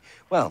happy.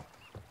 Well,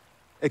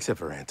 except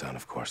for Anton,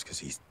 of course, because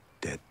he's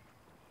dead.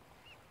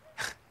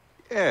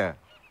 Yeah.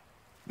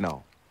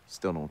 No,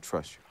 still don't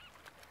trust you.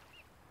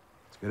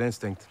 It's good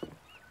instinct.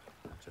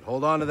 Should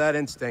hold on to that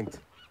instinct.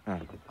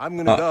 Right. I'm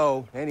gonna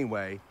go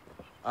anyway.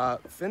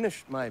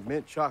 Finish my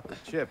mint chocolate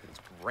chip. It's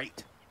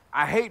great.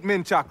 I hate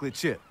mint chocolate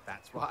chip.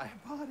 That's why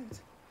I bought it.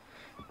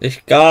 This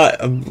guy, I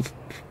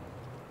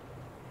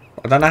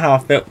don't know how I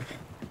feel.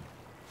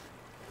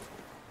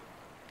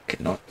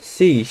 Cannot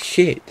see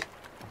shit.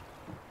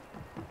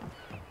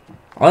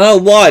 I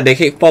don't know why they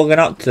keep fogging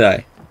up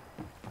today.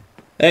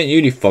 They don't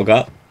usually fog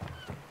up.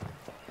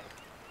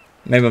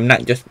 Maybe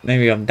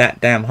I'm that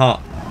damn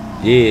hot.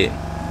 Yeah.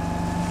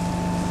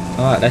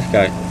 Alright, let's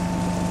go.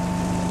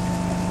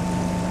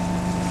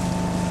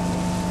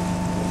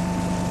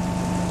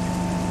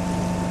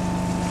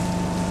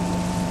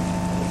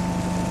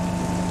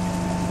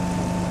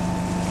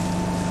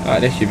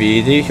 Alright, this should be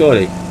easy,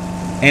 surely.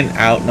 In,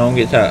 out, no one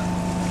gets hurt.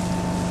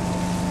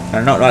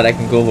 And not like they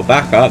can call for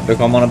backup because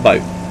I'm on a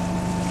boat.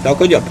 So I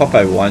could just pop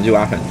over one and see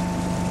what happens.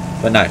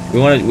 But no,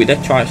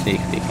 let's try it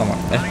sneakily. Come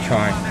on, let's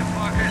try.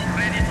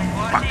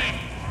 Fuck.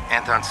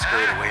 Anton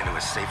scurried away into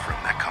a safe room.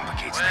 That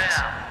complicates things.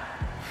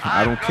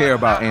 I don't care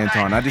about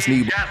Anton. I just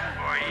need...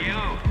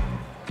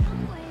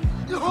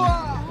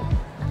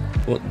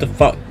 What the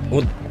fuck?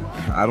 What?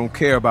 I don't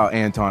care about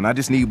Anton. I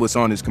just need what's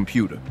on his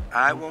computer.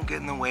 I won't get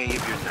in the way of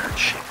your nerd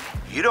shit.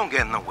 You don't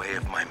get in the way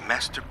of my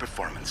master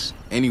performance.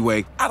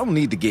 Anyway, I don't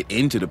need to get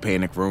into the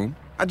panic room.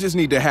 I just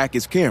need to hack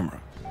his camera.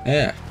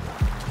 Yeah.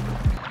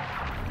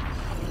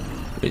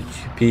 It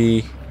should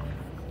be...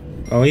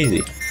 oh,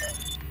 easy.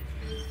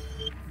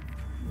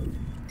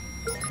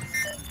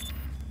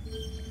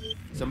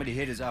 Somebody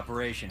hit his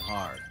operation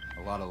hard.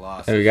 A lot of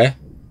losses. There we go.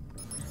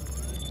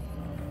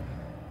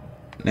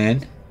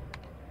 Then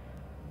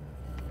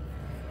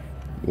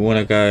we want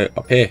to go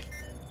up here.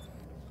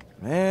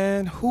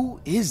 Man, who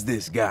is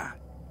this guy?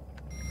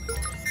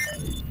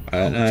 I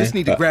don't know. Just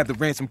need to grab the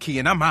ransom key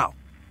and I'm out.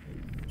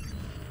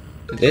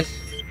 This?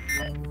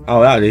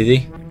 Oh, that was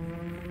easy.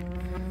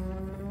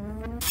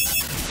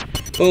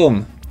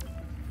 Boom.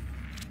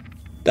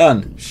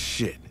 Done.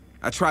 Shit.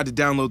 I tried to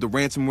download the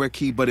ransomware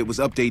key, but it was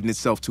updating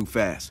itself too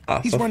fast. Oh,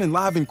 He's running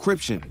live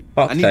encryption.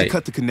 fuck's I need to sake.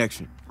 cut the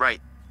connection. Right.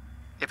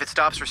 If it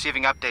stops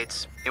receiving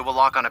updates, it will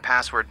lock on a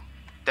password.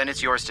 Then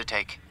it's yours to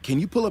take. Can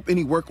you pull up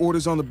any work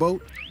orders on the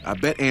boat? I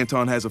bet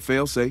Anton has a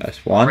failsafe.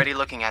 That's one. Already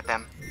looking at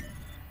them.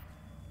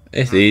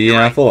 It's easier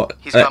than I thought.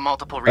 He's got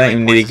multiple I don't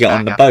even need to relay get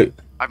on the backup.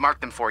 boat. I've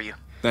marked them for you.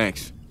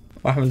 Thanks.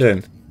 What happened to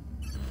him?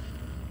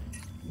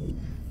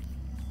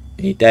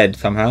 He dead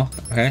somehow.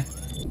 Okay.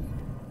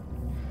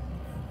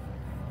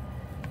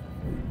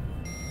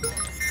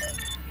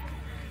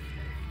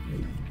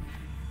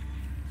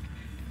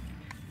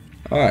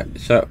 Alright,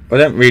 so I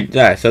don't read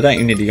that, so I don't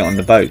even need to get on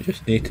the boat,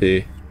 just need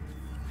to.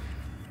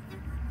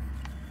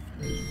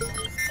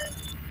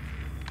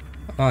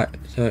 Alright,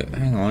 so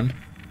hang on.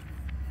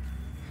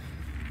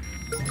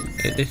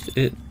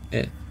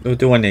 Or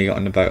do I need to get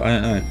on the boat? I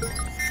don't know.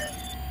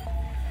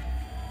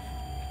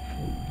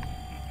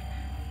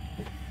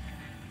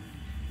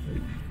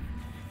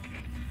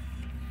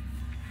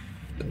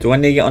 Do I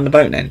need to get on the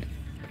boat then?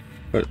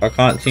 But I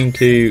can't seem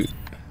to.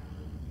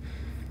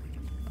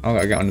 I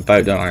gotta get on the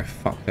boat, don't I?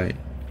 Fuck it.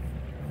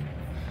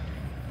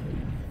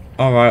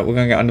 Alright, we're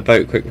gonna get on the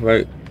boat quick,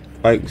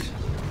 folks.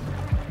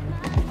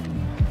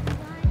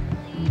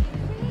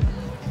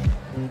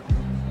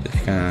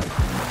 Just gonna.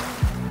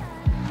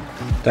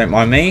 Don't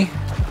mind me.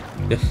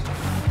 Just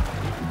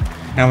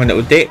have a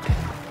little dip.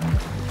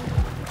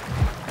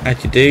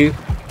 as you do.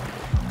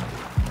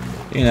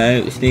 You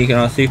know, sneaking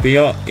on a super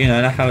yacht. You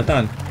know, that's how it's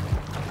done.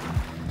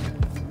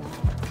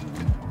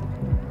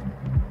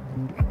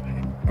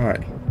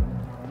 Alright.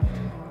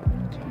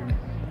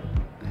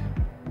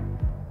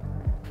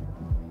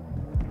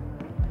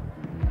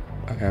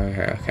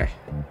 Okay.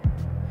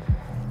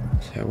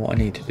 So what I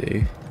need to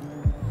do...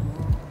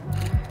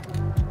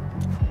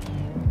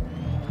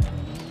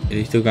 Is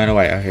he still going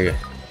away? Oh, here he goes.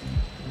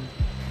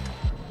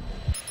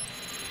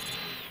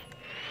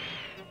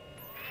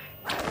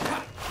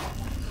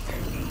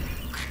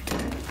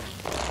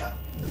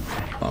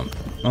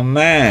 Oh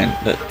man,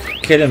 that's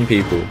killing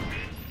people.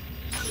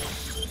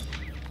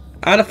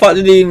 How the fuck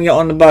did he even get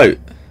on the boat?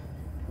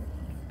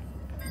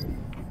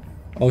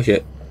 Oh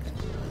shit.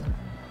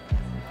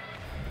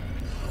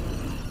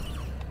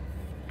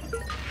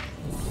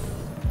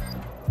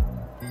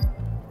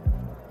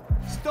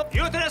 Stop!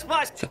 You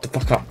trespass! Shut the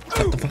fuck up.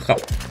 Shut the fuck up.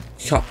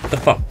 Shut the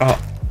fuck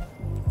up.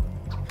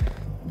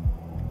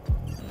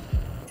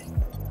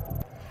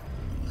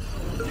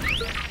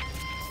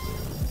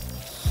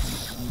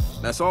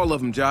 That's all of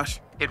them, Josh.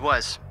 It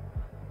was.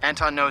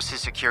 Anton knows his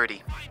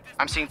security.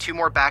 I'm seeing 2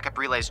 more backup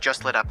relays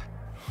just lit up.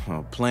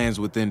 Oh, plans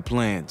within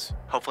plans.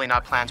 Hopefully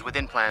not plans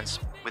within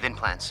plans, within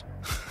plans.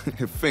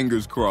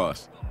 Fingers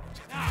crossed.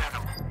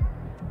 Come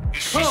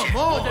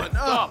on!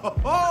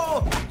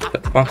 Oh.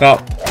 Shut the fuck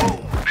up. Be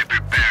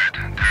prepared.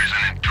 There's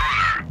an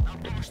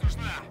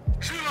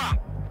intruder.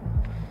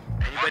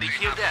 Anybody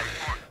hear that?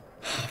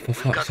 For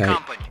fuck's sake.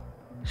 Company.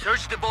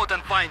 Search the boat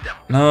and find them.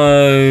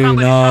 No.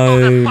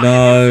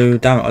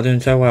 Damn it, I'm doing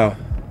so well.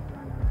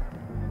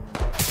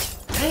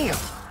 Damn!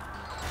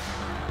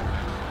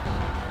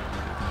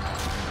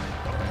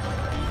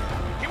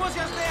 He was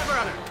just there,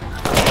 brother.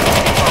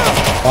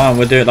 Fine,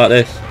 we'll do it like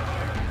this.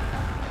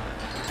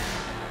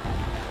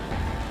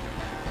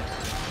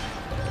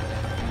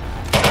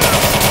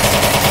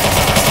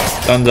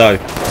 Dunzo.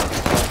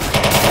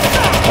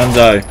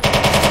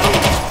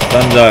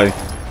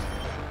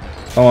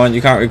 Come on,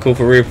 you can't recall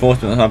for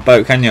reinforcements on a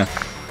boat, can you?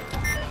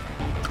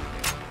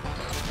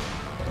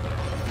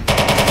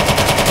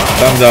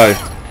 Dunzo.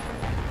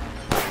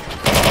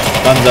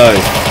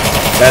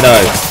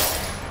 Deado.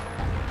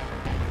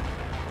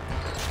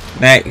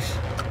 Next.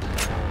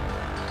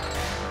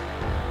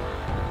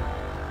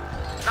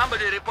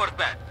 Somebody report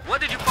back.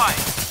 What did you find?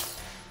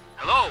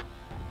 Hello?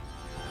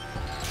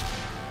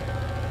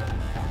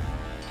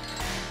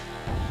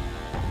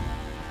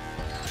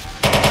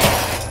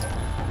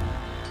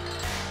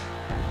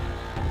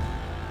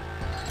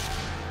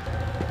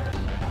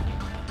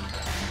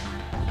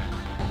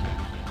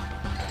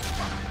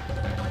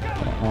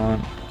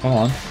 Come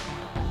on.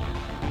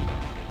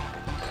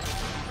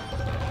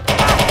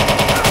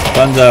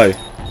 Dunzo. We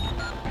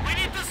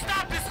need to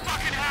stop this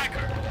fucking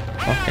hacker.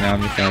 Fucking hell,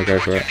 I'm just gonna go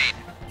for it.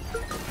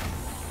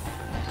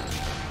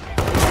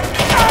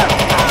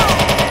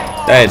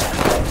 Dead.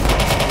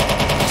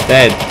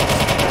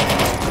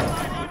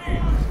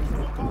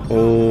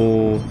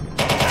 Oh.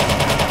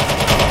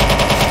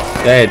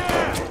 Dead.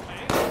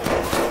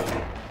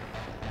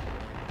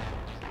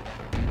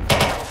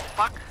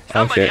 Fuck. Oh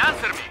Somebody shit.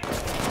 answer me.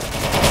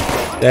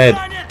 Dead.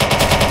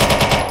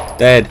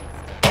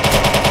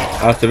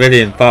 Oh,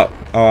 civilian. Fuck.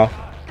 Oh well. I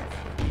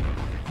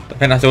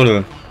think that's all of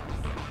them.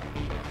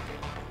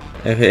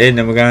 If it is,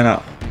 then we're going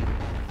up.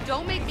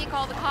 Don't make me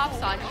call the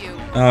cops on you.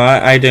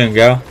 Alright, how you doing,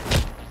 girl?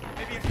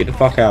 Get the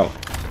fuck out.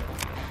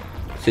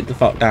 Sit the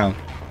fuck down.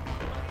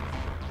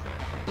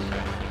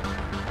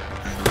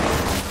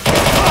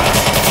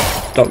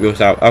 Stop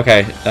yourself.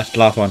 Okay, that's the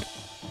last one.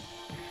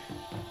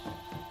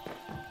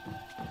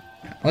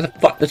 Where the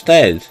fuck the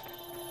stairs?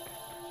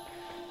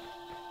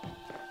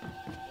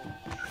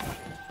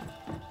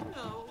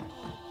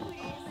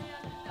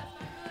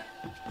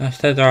 The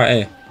stairs are right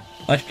here.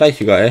 Nice place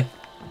you got here.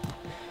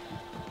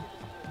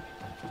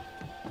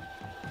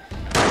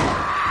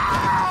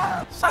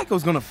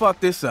 Psycho's gonna fuck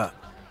this up.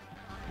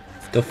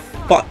 The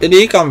fuck did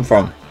he come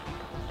from?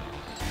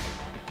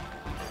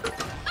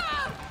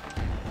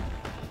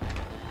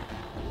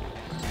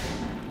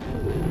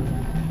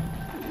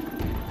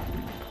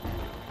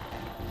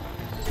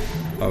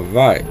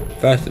 Alright,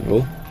 first of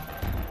all,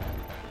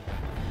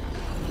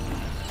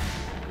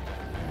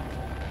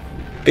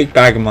 big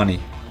bag of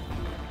money.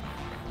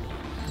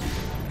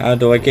 How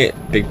do I get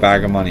big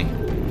bag of money?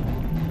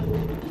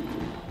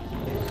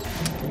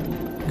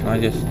 Can I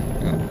just...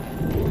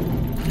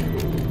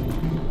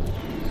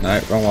 No,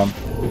 wrong one.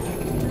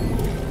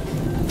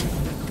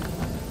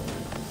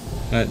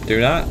 Don't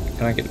do that.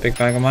 Can I get the big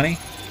bag of money?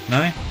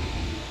 No?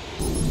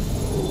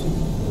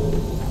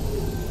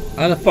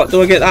 How the fuck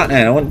do I get that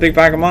then? I want a big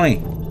bag of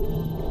money.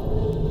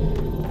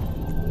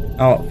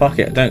 Oh, fuck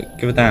it. Don't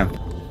give a damn.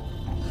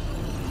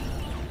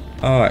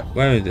 Alright,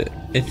 where is it?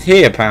 It's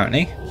here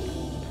apparently.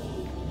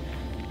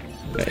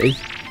 There it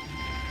is.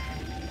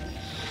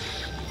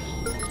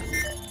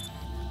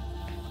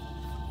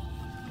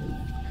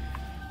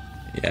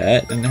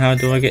 Yeah, then how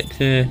do I get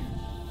to...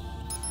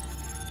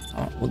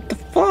 Oh, what the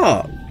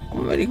fuck?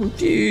 I'm very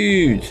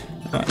confused.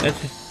 Right,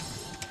 let's just...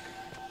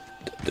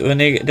 when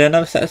they get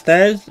another set of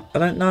stairs? I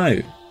don't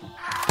know.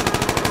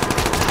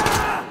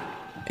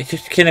 It's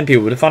just killing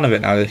people with the fun of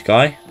it now, this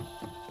guy.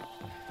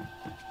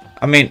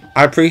 I mean,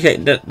 I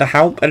appreciate the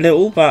help a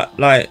little, but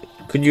like,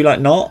 could you like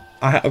not?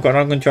 I've got it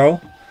under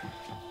control.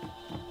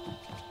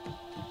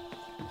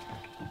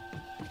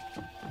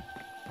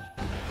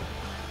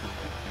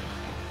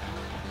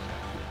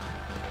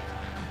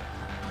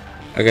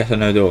 I guess I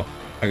know door.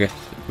 I guess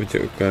we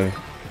should go.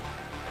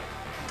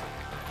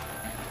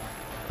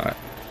 Alright.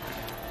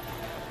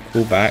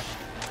 Pull back.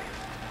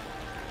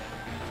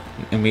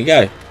 And we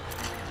go.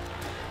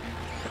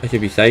 I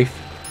should be safe.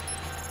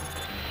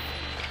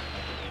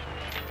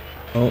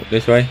 Oh,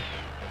 this way.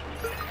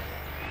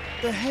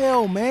 The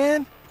hell,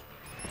 man?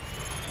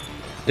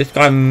 This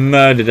guy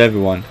murdered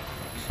everyone.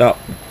 Stop.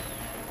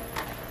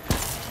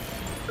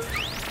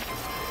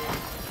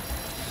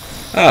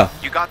 Oh.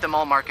 You got them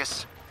all,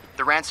 Marcus.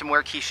 The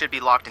ransomware key should be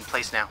locked in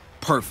place now.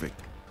 Perfect.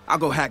 I'll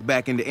go hack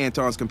back into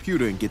Anton's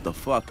computer and get the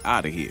fuck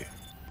out of here.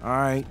 All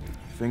right.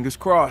 Fingers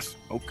crossed.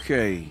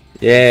 Okay.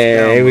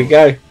 Yeah, here we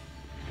go.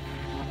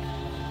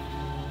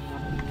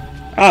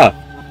 Ah,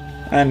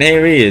 and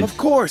here he is. Of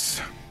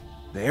course.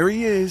 There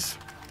he is.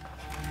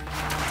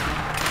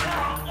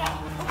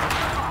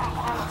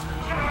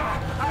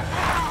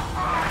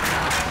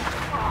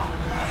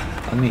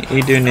 I mean,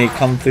 he doing the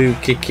kung fu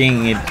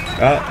kicking.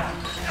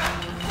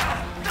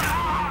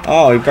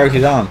 Oh, he broke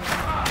his arm.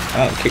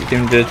 Oh, kicked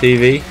him to the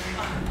TV.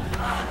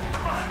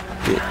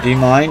 Do you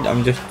mind?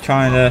 I'm just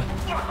trying to.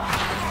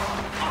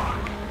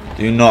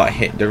 Do not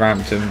hit the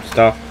ransom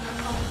stuff.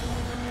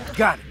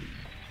 Got it.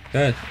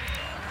 Good.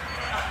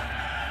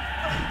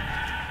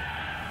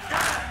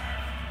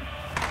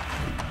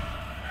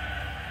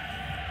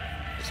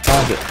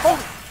 Target.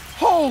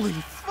 Holy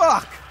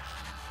fuck!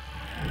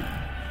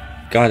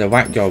 Guy, the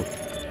whack job.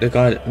 The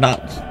guy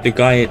nuts. The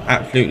guy is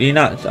absolutely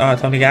nuts. Ah,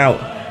 time to get out.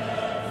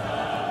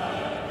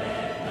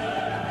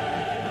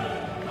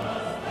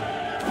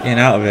 Getting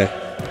out of here.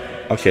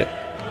 Oh shit.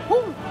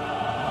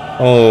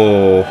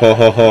 Oh, ho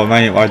ho ho,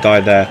 man, I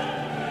died there.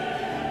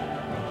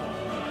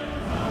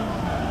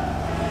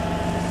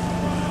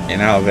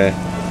 Getting out of here.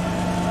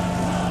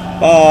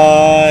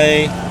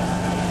 Bye.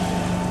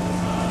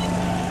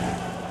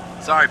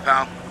 Sorry,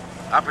 pal.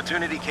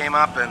 Opportunity came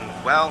up and,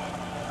 well,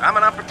 I'm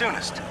an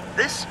opportunist.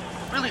 This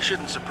really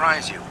shouldn't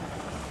surprise you.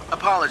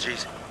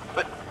 Apologies,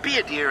 but be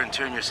a dear and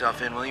turn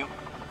yourself in, will you?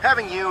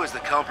 Having you as the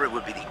culprit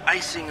would be the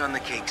icing on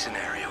the cake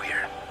scenario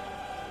here.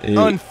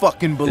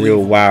 Unfucking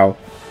believable. Wow.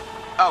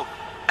 Oh,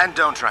 and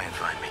don't try and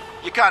find me.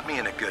 You caught me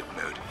in a good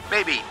mood.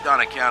 Maybe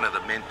on account of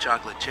the mint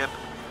chocolate chip,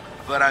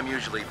 but I'm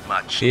usually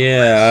much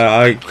Yeah,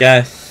 I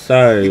guess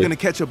so. You're gonna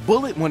catch a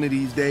bullet one of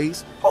these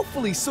days.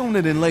 Hopefully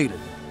sooner than later.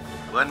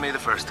 Wasn't me the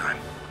first time.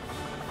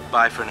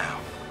 Bye for now.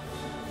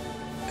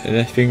 Is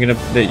this thing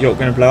that you're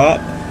gonna blow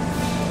up?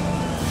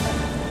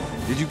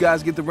 Did you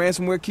guys get the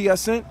ransomware key I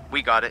sent?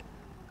 We got it.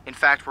 In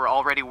fact, we're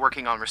already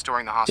working on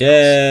restoring the hospital.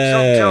 Yeah.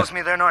 Something tells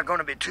me they're not going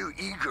to be too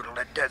eager to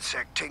let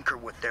DedSec tinker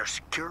with their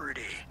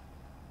security.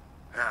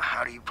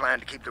 How do you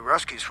plan to keep the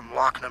Ruskies from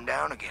locking them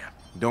down again?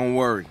 Don't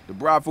worry. The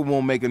Bradford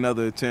won't make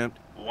another attempt.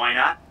 Why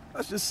not?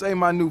 Let's just say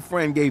my new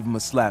friend gave him a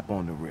slap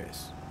on the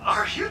wrist.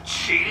 Are you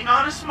cheating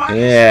on us, Marcus?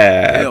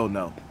 Yeah. Hell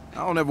no.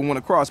 I don't ever want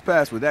to cross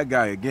paths with that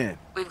guy again.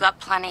 We've got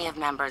plenty of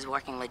members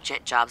working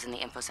legit jobs in the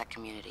InfoSec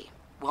community.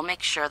 We'll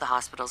make sure the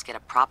hospitals get a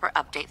proper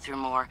update through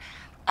more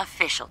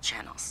official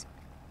channels.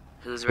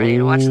 Who's ready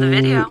to watch the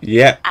video?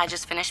 Yep. I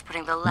just finished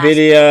putting the last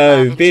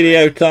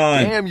Video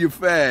time. Damn, you're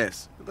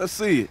fast. Let's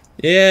see it.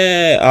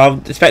 Yeah, I'm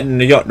expecting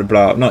the yacht to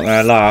blow up, not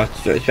gonna lie.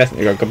 I'm expecting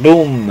to go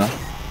kaboom.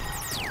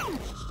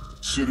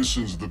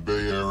 Citizens of the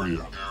Bay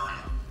Area,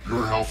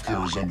 your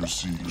healthcare is under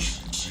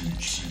siege.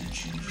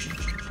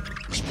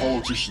 As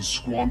politicians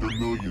squander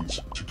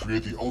millions to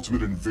create the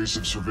ultimate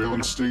invasive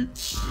surveillance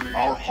state,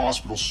 our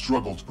hospitals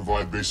struggle to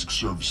provide basic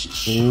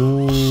services.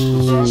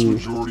 The vast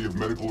majority of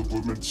medical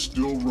equipment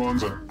still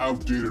runs on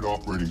outdated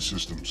operating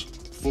systems,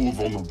 full of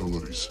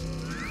vulnerabilities.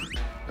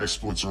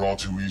 Exploits are all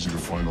too easy to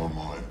find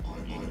online.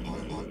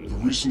 The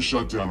recent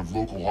shutdown of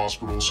local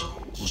hospitals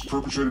was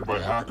perpetrated by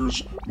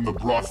hackers from the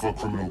Bratva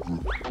criminal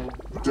group.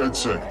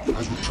 DedSec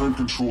has returned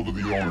control to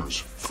the owners,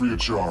 free of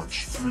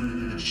charge. We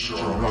do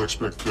not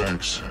expect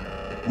thanks.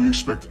 We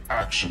expect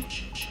action.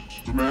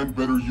 Demand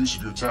better use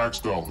of your tax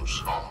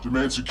dollars.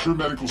 Demand secure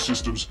medical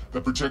systems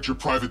that protect your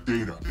private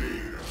data.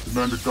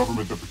 Demand a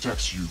government that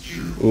protects you.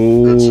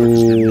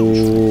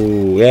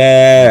 Ooh,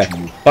 yeah.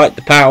 Fight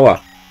the power.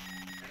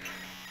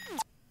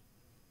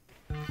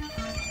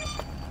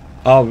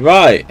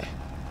 Alright.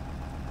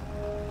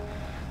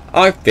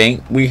 I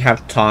think we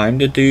have time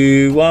to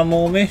do one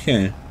more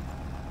mission.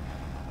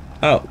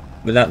 Oh,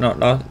 was that not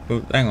last?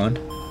 Oh, hang on.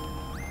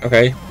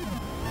 Okay.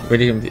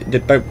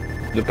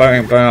 The boat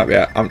ain't blown up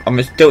yet.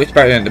 I'm still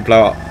expecting it to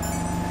blow up.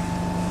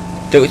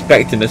 Still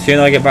expecting, as soon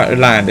as I get back to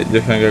land, it's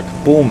just gonna go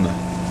kaboom.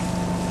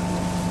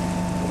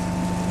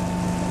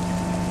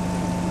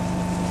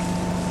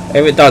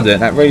 If it doesn't,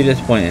 that's really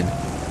disappointing.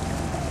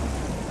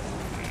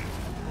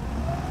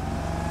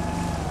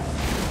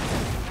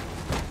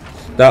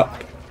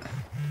 Stop.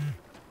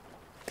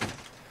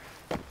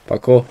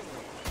 Parkour.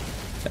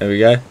 There we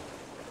go.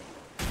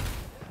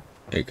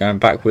 You're going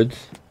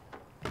backwards.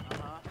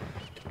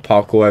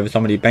 Parkour over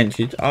some of these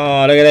benches.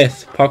 Oh, look at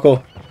this.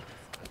 Parkour.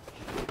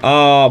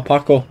 Oh,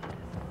 parkour.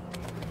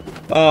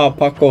 Oh,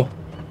 parkour.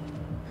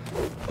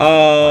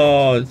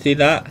 Oh, see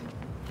that?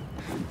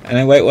 And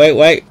then wait.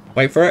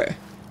 Wait for it.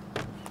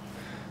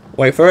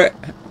 Wait for it.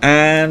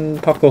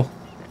 And parkour.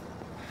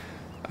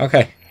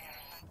 Okay.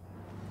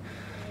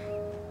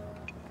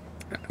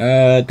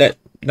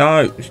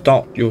 No,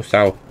 stop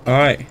yourself.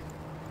 Alright.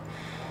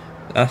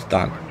 That's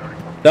done.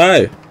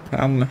 So,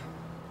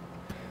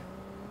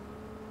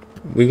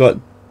 we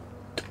got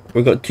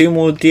 2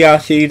 more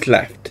DLCs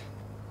left.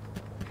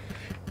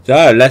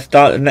 So let's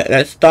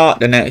start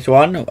the next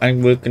one,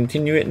 and we'll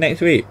continue it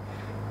next week.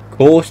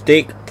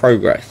 Caustic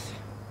Progress.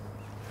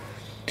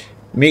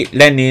 Meet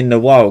Lenny in the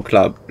Wild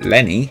Club.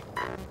 Lenny?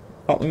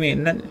 What we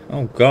mean, Lenny?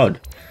 Oh God,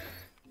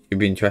 should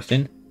be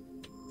interesting.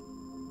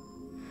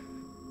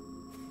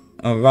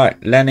 All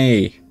right,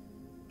 Lenny.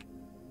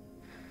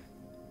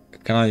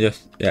 Can I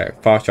just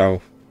fast travel?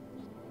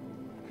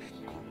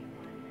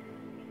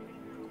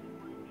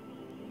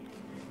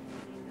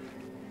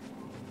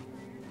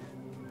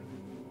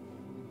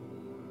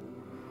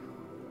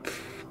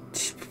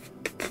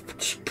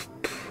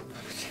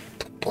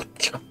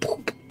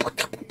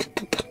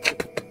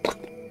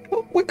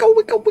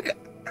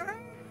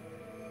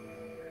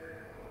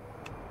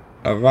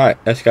 Alright,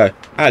 let's go.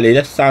 Ali,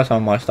 let's sell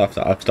some of my stuff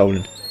that I've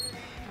stolen.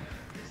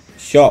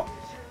 Shop.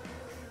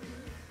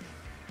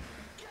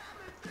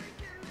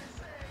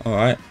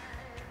 Alright.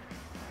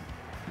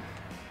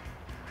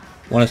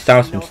 Want to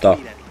sell some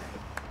stuff.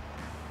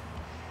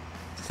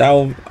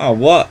 Sell. Oh,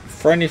 what?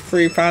 For only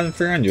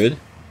 3,300?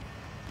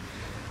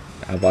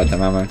 I'll buy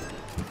some ammo.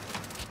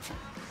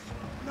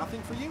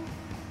 Nothing for you?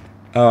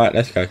 Alright,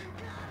 let's go.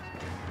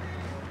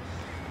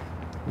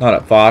 Not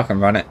that far, I can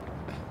run it.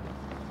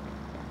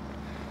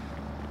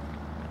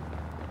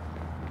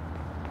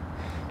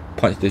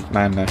 Punch this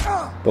man though.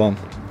 Boom.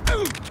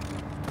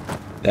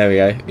 There we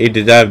go. He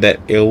deserved it.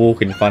 He was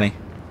walking funny.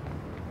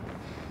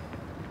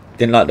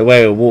 Didn't like the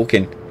way he was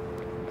walking.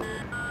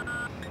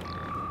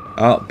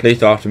 Oh,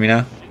 police are after me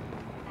now.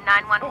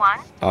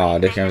 911. Oh,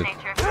 this goes.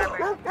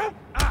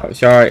 Oh,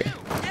 sorry.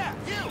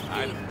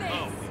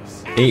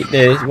 Eat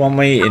this. One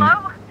more eating.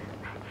 Hello?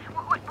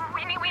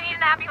 We need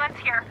an ambulance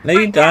here. No,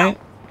 you don't.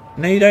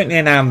 No, you don't need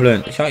an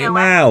ambulance. Shut your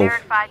mouth.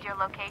 Verified your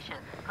location.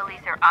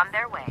 Police are on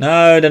their way.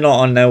 No, they're not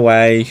on their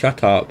way.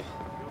 Shut up.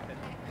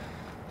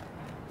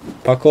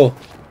 Parkour.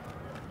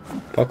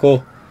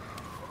 Parkour.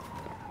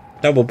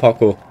 Double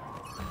parkour.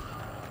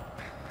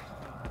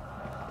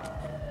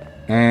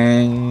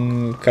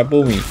 And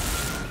kaboomy.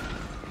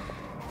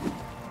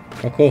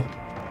 Parkour.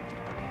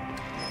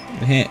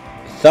 Here.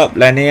 What's up,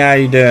 Lenny? How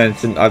you doing?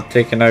 Since I've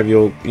taken over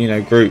your,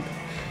 group,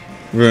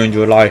 ruined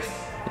your life.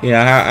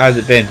 How's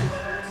it been?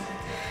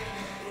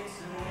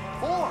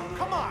 More,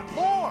 come on,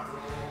 more.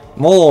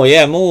 More,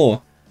 yeah,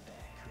 more.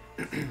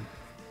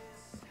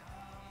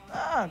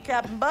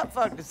 Captain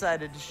Buttfuck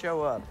decided to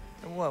show up.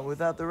 And what,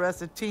 without the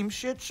rest of Team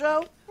Shit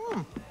Show?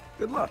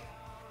 Good luck.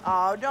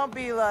 Oh, don't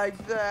be like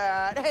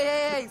that.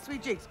 Hey,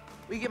 sweet cheeks.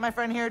 Will you get my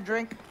friend here a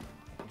drink?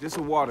 Just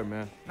a water,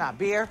 man. Nah,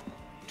 beer?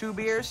 2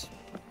 beers?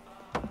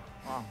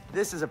 Oh,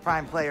 this is a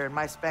prime player in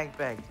my spank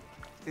bank.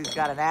 He's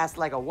got an ass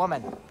like a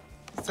woman.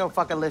 So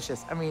fucking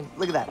delicious. I mean,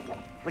 look at that.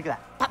 Look at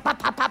that. Pop, pop,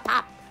 pop, pop,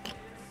 pop.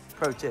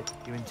 Pro tip,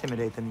 you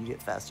intimidate them, you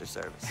get faster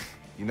service.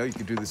 You know you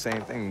could do the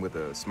same thing with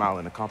a smile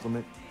and a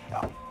compliment.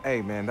 Oh,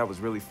 hey, man, that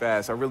was really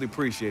fast. I really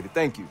appreciate it.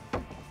 Thank you.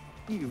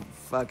 You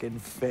fucking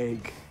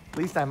fake. At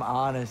least I'm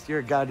honest. You're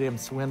a goddamn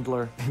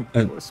swindler.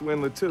 You're a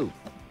swindler, too.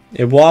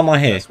 Yeah, why am I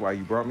here? That's why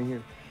you brought me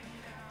here.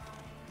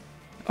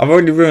 I've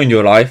already ruined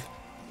your life.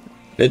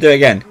 Let's do it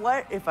again.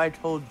 What if I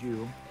told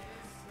you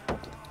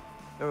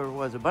there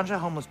was a bunch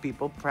of homeless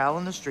people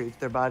prowling the streets,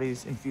 their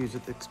bodies infused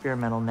with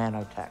experimental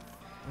nanotech?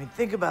 I mean,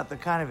 think about the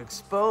kind of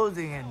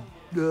exposing and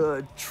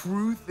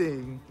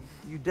truthing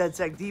you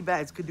DedSec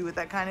D-bags could do with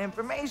that kind of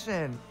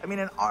information. I mean,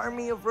 an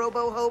army of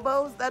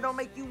robo-hobos? That don't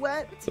make you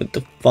wet? What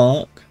the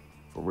fuck?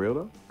 For real,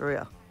 though? For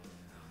real.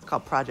 It's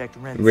called Project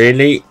Rinse.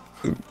 Really?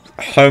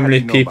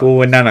 Homeless people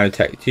with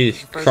nanotech?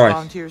 Jesus First Christ.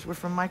 volunteers were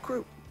from my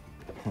crew.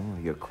 Oh,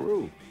 your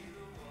crew.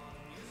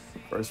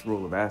 First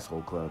rule of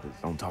Asshole Club is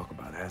don't talk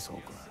about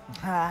Asshole Club.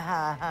 Ha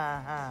ha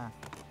ha ha.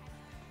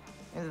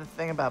 Here's the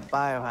thing about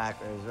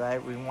biohackers,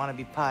 right? We want to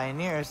be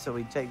pioneers, so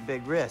we take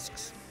big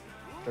risks.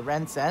 The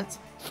Ren sense,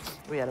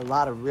 we had a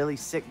lot of really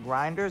sick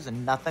grinders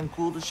and nothing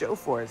cool to show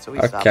for it, so we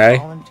stopped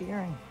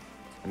volunteering.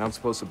 And I'm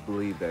supposed to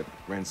believe that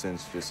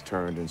Rensense just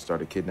turned and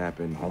started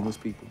kidnapping homeless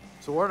people?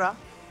 Sorta.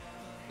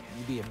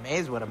 You'd be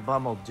amazed what a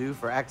bum will do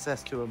for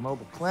access to a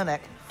mobile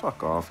clinic.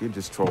 Fuck off, you're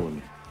just trolling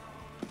me.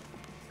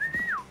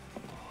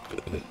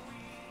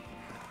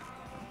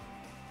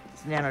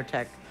 It's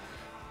nanotech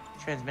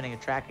transmitting a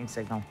tracking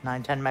signal,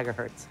 910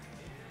 megahertz.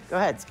 Go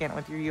ahead, scan it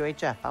with your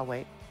UHF. I'll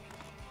wait.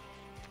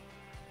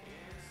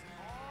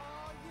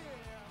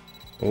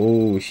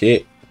 Oh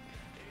shit.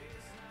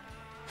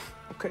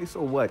 Okay,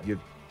 so what? Your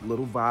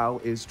little vial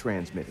is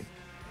transmitted.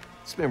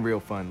 It's been real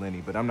fun,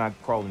 Lenny, but I'm not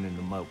crawling in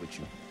the mud with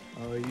you.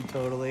 Oh, you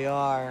totally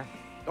are.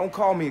 Don't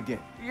call me again.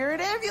 You're an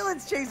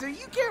ambulance chaser.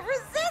 You can't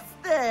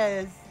resist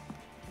this.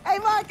 Hey,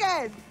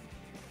 Marcus.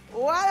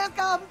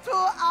 Welcome to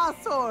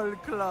Asshole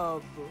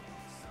Club.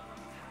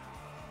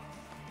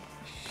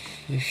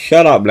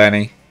 Shut up,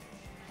 Lenny.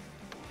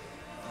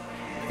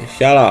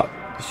 Shut up.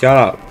 Shut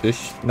up.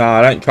 Just, no,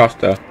 I don't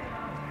trust her.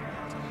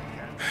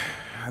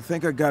 I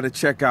think I gotta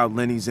check out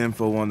Lenny's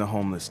info on the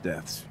homeless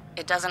deaths.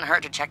 It doesn't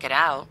hurt to check it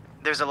out.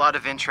 There's a lot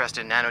of interest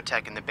in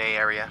nanotech in the Bay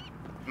Area.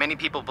 Many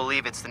people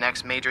believe it's the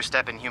next major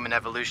step in human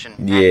evolution.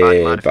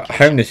 Yeah, but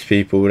homeless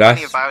people, that's...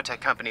 Many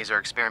biotech companies are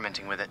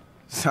experimenting with it.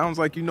 Sounds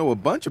like you know a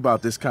bunch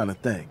about this kind of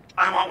thing.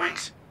 I want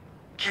wings.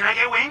 Can I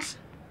get wings?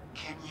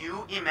 Can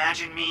you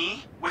imagine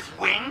me with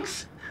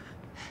wings?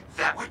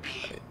 That would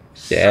be...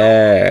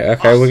 Yeah,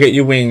 okay, we'll get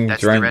you wings,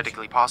 That's Drench.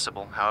 theoretically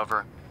possible,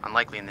 however,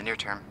 unlikely in the near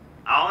term.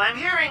 All I'm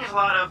hearing is a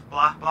lot of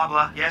blah, blah,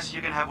 blah. Yes,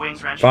 you can have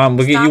wings, Wrench. Fine,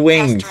 we'll get you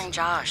wings. Pestering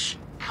Josh.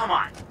 Come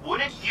on,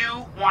 wouldn't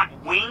you want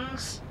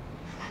wings?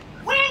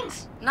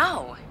 Wings!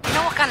 No. You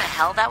know what kind of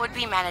hell that would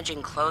be,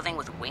 managing clothing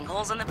with wing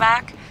holes in the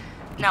back?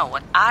 No,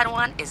 what I'd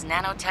want is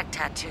nanotech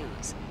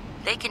tattoos.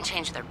 They can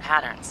change their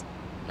patterns.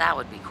 That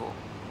would be cool.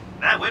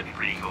 That would be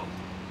pretty cool.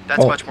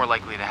 That's much more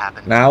likely to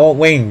happen. Now I want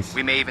wings.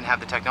 We may even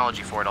have the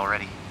technology for it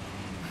already.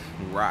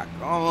 Rock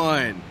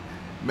on.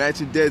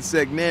 Matching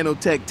DedSec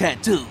nanotech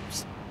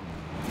tattoos.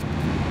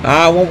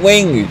 I want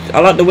wings. I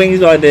like the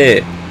wings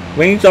idea.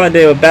 Wings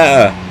idea are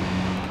better.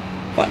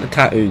 Fuck the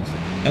tattoos.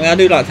 I mean, I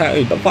do like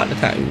tattoos, but fuck the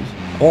tattoos.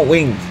 I want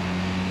wings.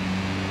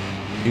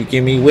 You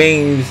give me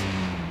wings.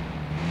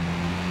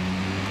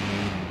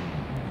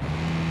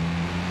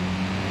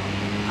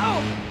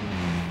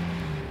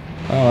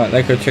 Alright,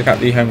 let's go check out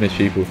the homeless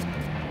people.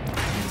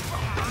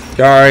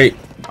 Sorry.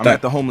 I'm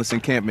at the homeless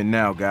encampment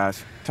now,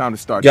 guys. Time to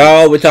start.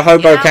 Yo, it's a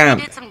hobo Yeah, camp.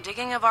 we did some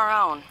digging of our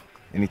own.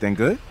 Anything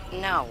good?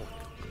 No,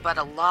 but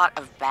a lot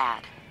of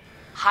bad.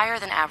 Higher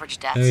than average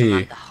deaths Hey.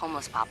 among the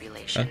homeless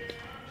population.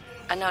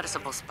 A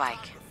noticeable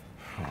spike.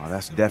 Oh,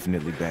 that's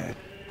definitely bad.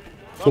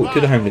 Talk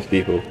to the homeless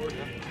people.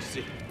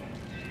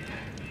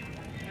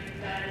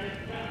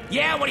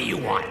 Yeah, what do you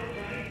want?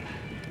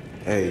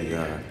 Hey,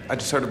 I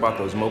just heard about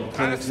those mobile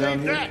clinics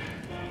down here.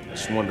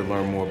 Just wanted to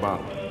learn more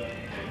about them.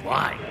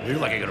 Why? You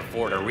look like you could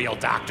afford a real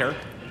doctor.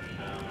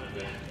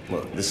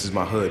 Look, this is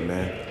my hood,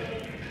 man.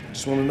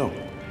 Just want to know.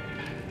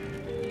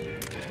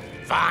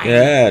 Fine.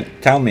 Yeah,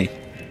 tell me.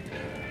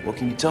 What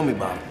can you tell me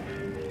about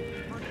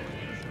them?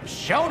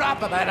 Showed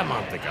up about a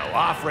month ago,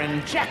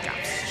 offering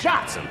checkups,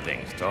 shots and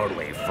things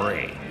totally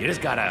free. You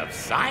just gotta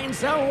sign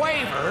some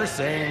waiver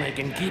saying they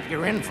can keep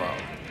your info.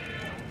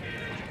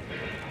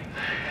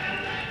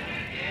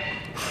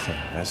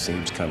 That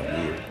seems kind of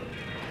weird.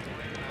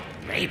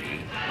 Maybe.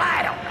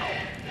 I don't know.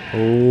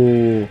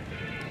 Oh.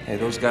 Hey,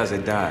 those guys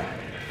that died,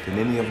 did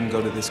any of them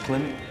go to this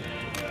clinic?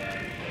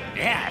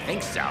 Yeah, I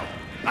think so.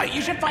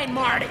 You should find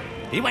Marty.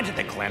 He went to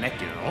the clinic,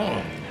 you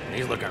know.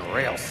 He's looking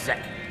real sick.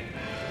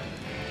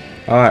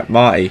 Alright,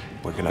 Marty.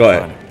 Where can I Got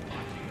find it.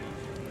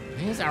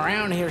 him? He's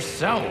around here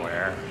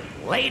somewhere.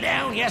 Lay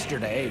down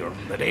yesterday or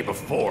the day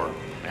before.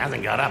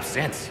 Hasn't got up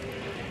since.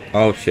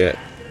 Oh shit.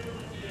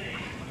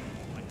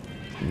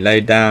 Lay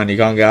down, he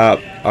can't get up.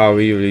 Oh,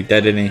 he really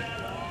dead, isn't he?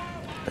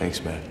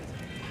 Thanks, man.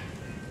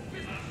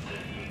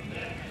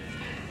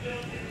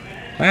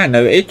 Man,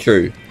 no, it's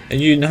true. And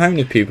you and the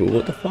homeless people,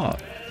 what the fuck?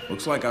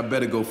 Looks like I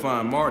better go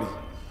find Marty.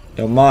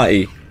 Yo,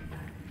 Marty.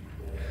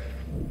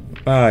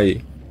 Where are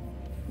you?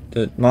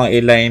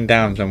 Marty laying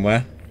down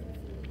somewhere.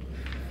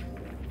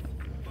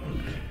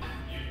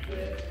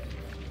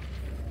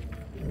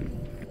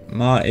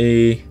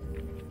 Marty.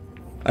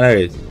 Oh, there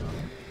he is.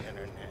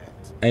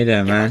 How you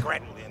doing, man?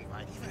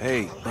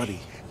 Hey, buddy.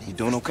 You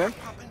doing okay?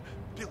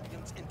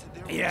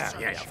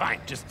 Yeah, fine.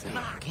 Just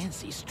can't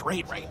see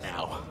straight right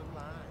now.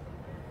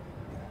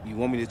 You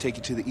want me to take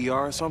you to the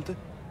ER or something?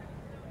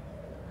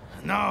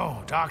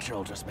 No, doctor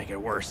will just make it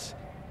worse.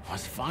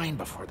 Was fine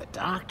before the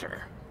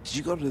doctor. Did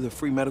you go to the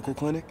free medical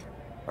clinic?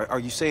 Are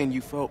you saying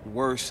you felt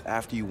worse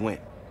after you went?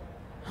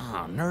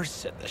 Oh, nurse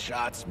said the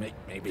shots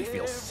make me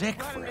feel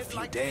sick for a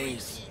few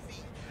days.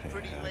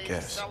 Yeah, I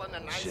guess.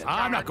 Shit,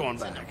 I'm not going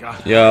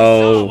back.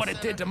 Yo. Saw what it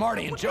did to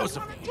Marty and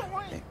Josephine.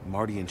 Hey,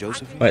 Marty and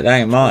Josephine? Wait, that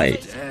ain't Marty.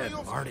 Dead.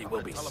 Marty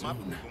will be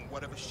soon.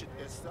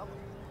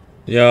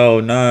 Yo,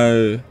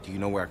 no. Do you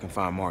know where I can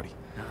find Marty?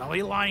 I'll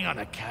be lying on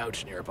a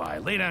couch nearby.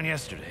 Lay down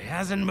yesterday.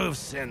 Hasn't moved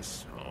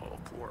since. Oh,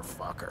 poor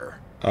fucker.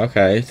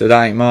 Okay, so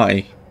that ain't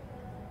Marty.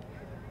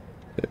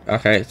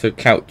 Okay, so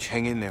couch.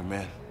 Hang in there,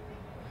 man.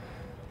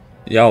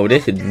 Yo,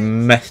 this is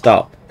messed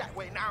up.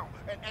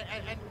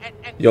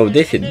 Yo,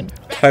 this is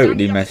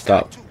totally messed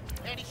up.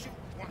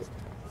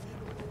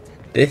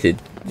 This is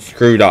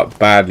screwed up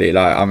badly.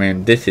 Like, I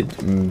mean, this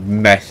is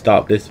messed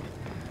up. This,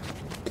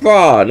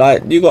 bruh,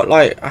 like, you got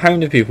like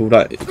homeless people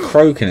like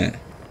croaking it.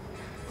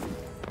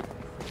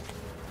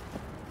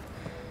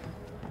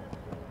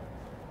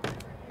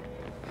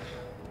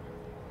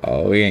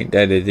 Oh, he ain't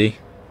dead, is he?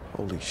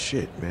 Holy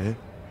shit, man.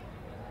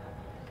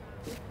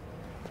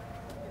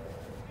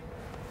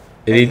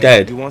 Is he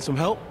dead? You want some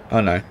help?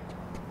 Oh no.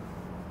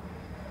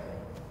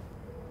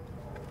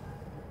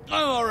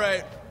 I'm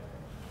alright.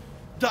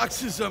 Doc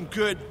says I'm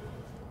good.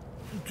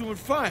 I'm doing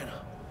fine.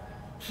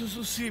 Says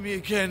he'll see me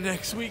again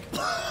next week.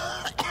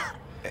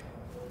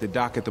 The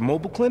doc at the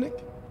mobile clinic?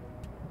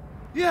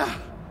 Yeah.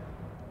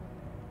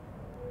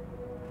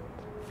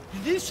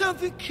 You need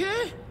something,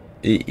 kid?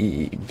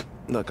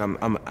 Look,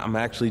 I'm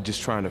actually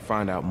just trying to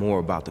find out more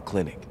about the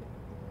clinic.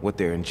 What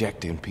they're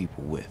injecting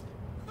people with.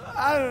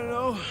 I don't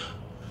know.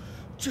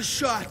 Just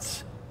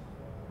shots.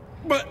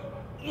 But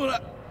when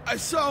I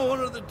saw one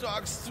of the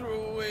docs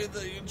throw away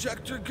the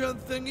injector gun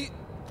thingy,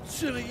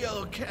 it's in a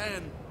yellow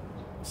can.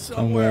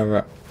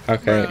 Somewhere.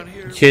 Okay.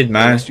 Cheers,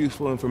 man. That's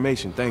useful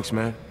information. Thanks,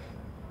 man.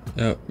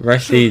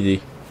 Rest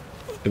easy.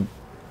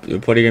 You're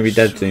probably gonna be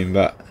dead soon,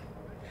 but.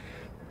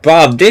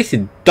 Bruv, this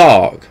is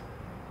dark.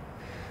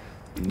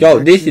 Yo,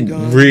 this is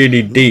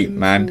really deep,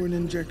 man. An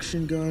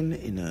injection gun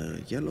in a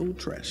yellow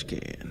trash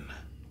can.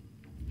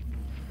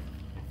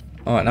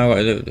 Alright, now I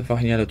gotta do the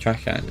fucking yellow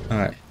trash can.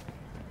 Alright.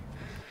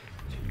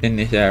 In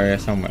this area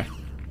somewhere.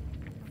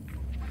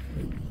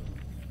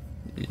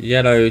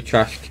 Yellow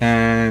trash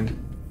can.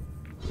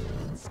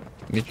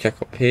 Let me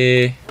check up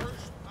here.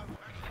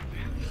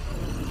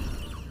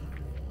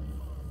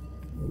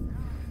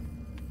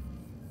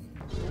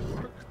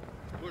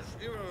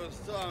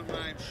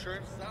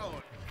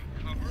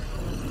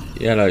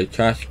 Yellow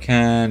trash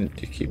can.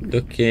 Just keep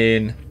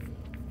looking.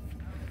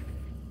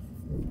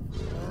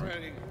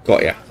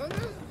 Got ya.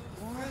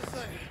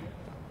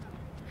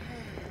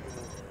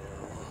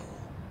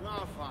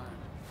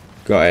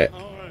 Got it.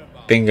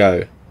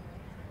 Bingo.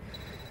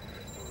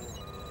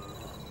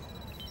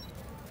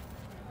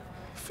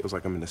 Feels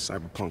like I'm in a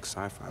cyberpunk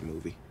sci-fi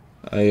movie.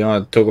 You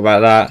want to talk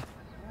about that?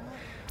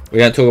 We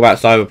don't talk about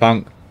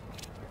cyberpunk.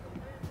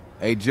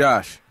 Hey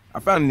Josh, I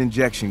found an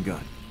injection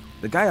gun.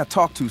 The guy I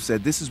talked to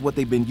said this is what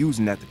they've been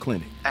using at the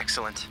clinic.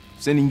 Excellent.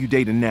 Sending you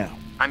data now.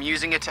 I'm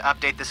using it to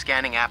update the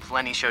scanning app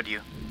Lenny showed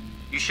you.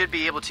 You should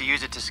be able to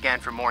use it to scan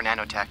for more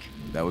nanotech.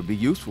 That would be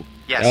useful.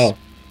 Yes. Oh.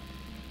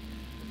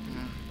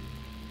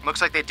 Looks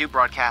like they do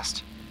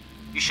broadcast.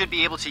 You should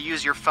be able to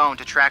use your phone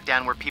to track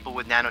down where people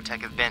with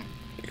nanotech have been.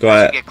 Got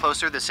it. As you get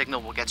closer, the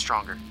signal will get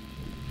stronger.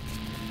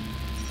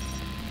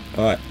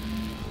 Alright.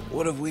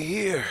 What have we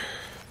here?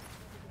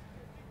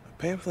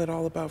 A pamphlet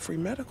all about free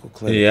medical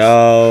clinics.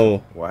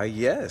 Yo. Why,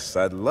 yes.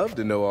 I'd love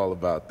to know all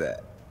about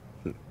that.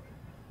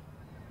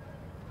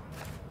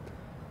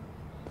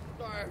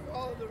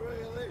 All the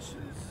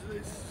regulations, they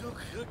still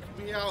kick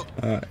me out.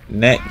 Alright,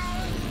 next.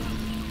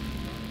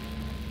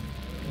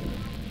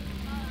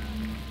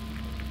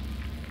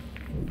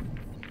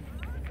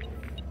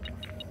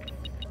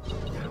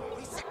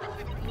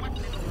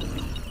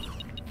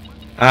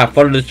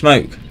 Follow the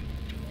smoke.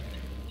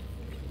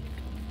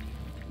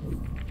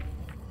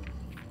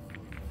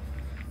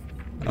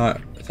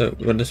 Alright, so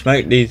well, the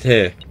smoke leads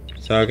here.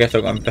 So I guess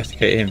I've got to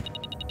investigate him.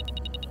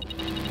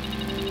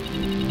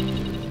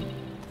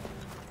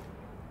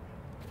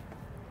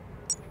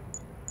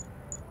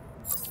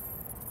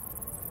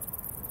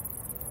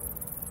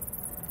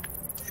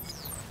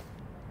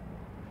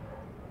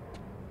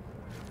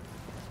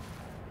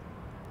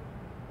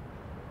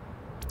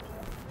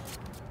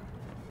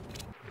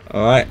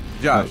 Alright.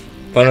 Josh.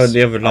 Follow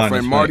the other line. Our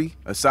friend Marty,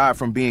 aside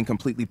from being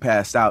completely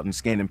passed out and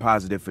scanning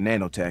positive for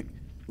nanotech,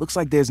 looks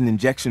like there's an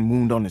injection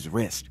wound on his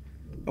wrist.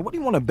 And what do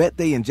you want to bet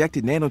they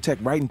injected nanotech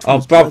right into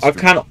his bloodstream? I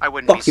cannot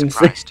fucking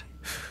see.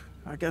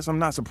 I guess I'm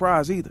not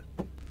surprised either.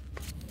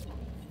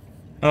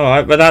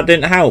 Alright, but that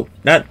didn't help.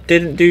 That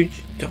didn't do...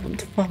 What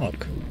the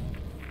fuck?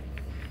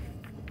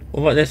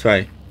 What about this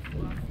way?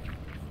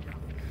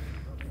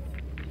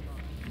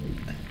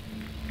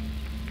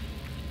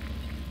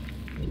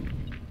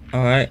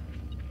 Alright.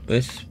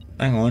 This...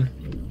 Hang on.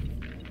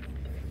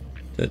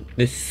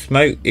 This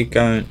smoke is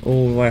going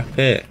all the way up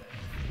here.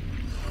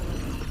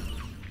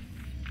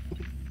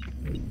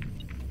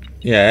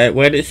 Yeah,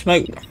 where did it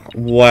smoke?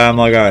 Where am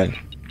I going?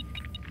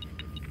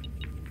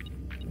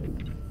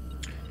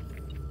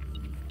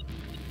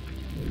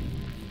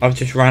 I've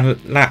just ran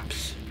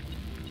laps.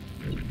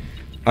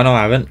 Oh no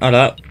I haven't. Hold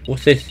up.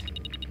 What's this?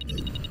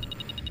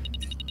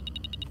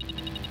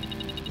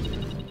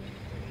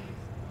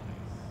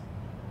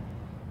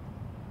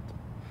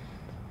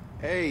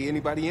 Hey,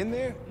 anybody in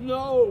there?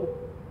 No.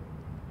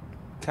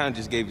 Kinda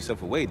just gave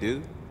yourself away,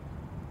 dude.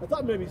 I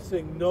thought maybe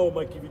saying no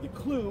might give you the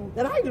clue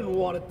that I didn't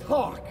want to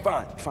talk.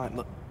 Fine,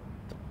 look.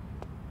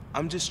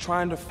 I'm just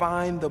trying to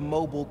find the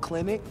mobile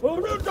clinic. Oh,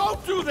 no,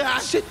 don't do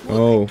that! Shit.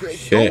 Oh,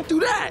 shit. Don't do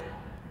that!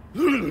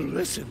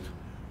 Listen,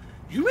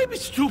 you may be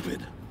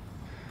stupid,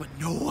 but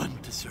no one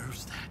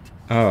deserves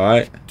that.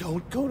 Alright.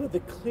 Don't go to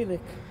the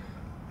clinic.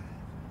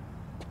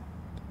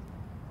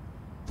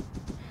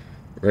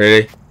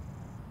 Really?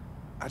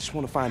 I just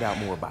want to find out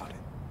more about it.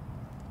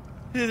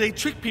 They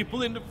trick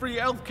people into free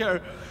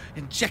healthcare,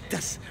 inject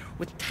us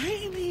with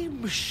tiny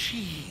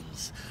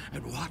machines,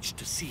 and watch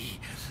to see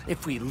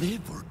if we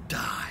live or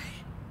die.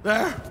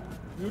 There,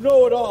 you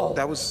know it all.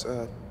 That was,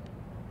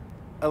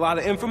 a lot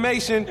of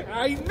information.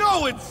 I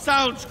know it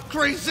sounds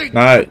crazy.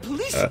 No. The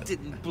police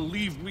didn't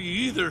believe me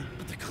either.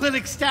 But the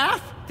clinic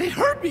staff, they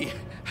heard me.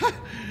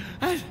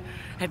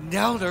 And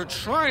now they're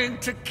trying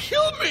to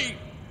kill me.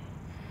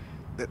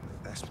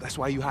 That's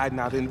why you hiding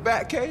out in the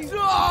back cave?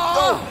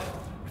 Oh!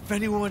 If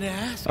anyone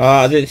asks...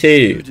 I didn't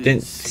see you.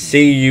 Didn't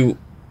see you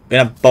in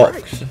a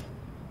box.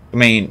 I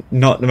mean,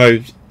 not the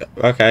most...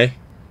 Okay.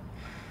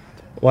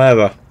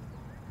 Whatever.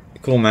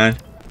 Cool, man.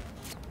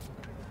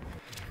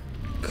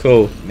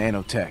 Cool.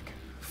 Nanotech.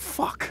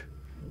 Fuck.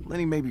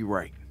 Lenny may be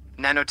right.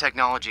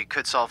 Nanotechnology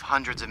could solve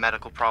hundreds of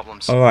medical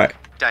problems. Alright.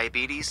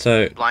 Diabetes,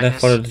 So, blindness,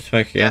 let's follow the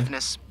smoke again.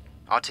 deafness,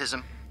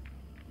 autism.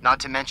 Not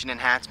to mention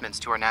enhancements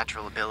to our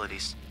natural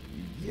abilities.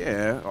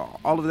 Yeah,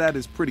 all of that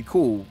is pretty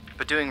cool.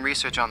 But doing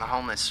research on the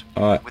homeless,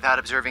 Alright. without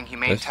observing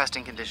humane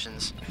testing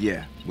conditions.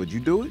 Yeah, would you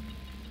do it?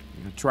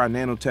 Try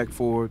nanotech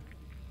for,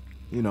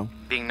 you know.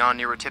 Being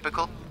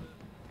non-neurotypical?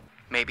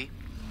 Maybe.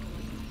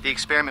 The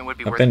experiment would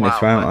be I've been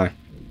worthwhile. this round,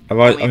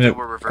 but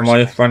am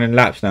I just running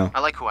laps now? I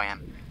like who I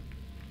am.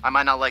 I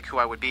might not like who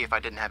I would be if I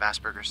didn't have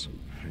Asperger's.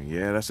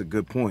 Yeah, that's a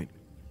good point.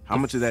 How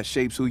much of that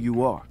shapes who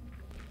you are?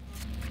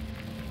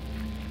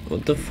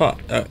 What the fuck?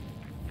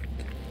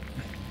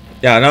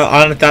 Yeah,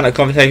 I understand that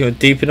conversation was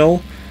deep and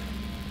all,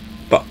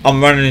 but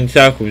I'm running in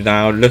circles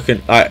now,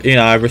 looking like, you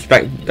know, I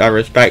respect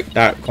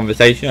that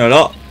conversation a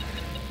lot,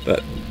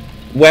 but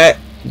where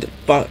the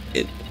fuck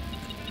it?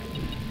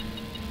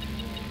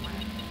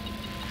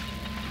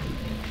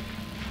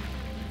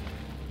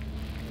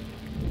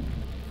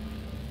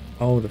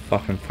 Hold the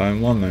fucking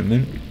phone 1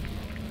 moment.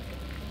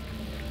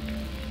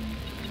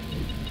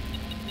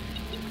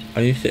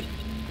 Are you sick,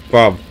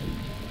 Bob?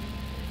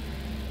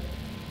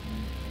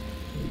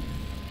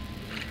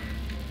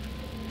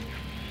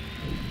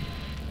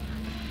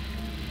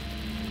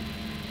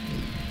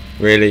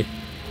 Really?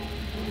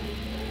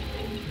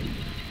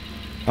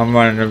 I'm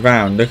running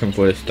around looking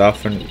for this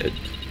stuff and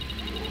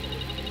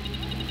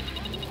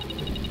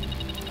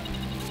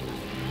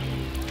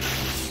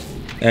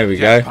there we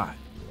go. I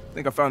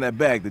think I found that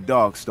bag the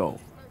dog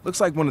stole. Looks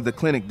like one of the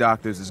clinic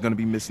doctors is gonna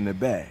be missing their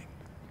bag.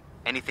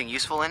 Anything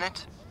useful in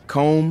it?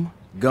 Comb,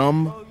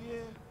 gum,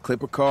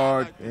 clipper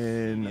card,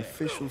 and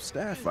official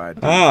staff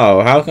ID.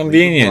 Oh, how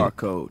convenient.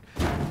 Barcode.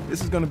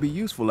 This is gonna be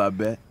useful, I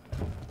bet.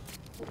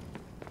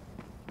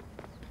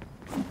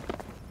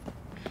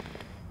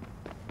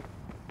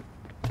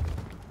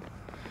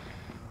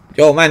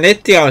 Yo, man, this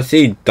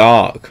DLC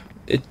dark.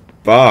 It's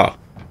bar.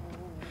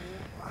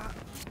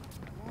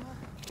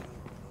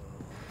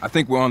 I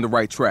think we're on the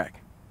right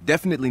track.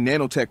 Definitely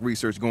nanotech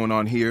research going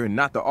on here and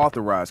not the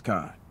authorized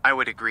kind. I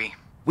would agree.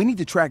 We need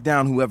to track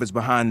down whoever's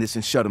behind this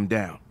and shut them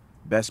down.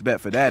 Best bet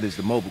for that is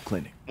the mobile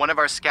clinic. One of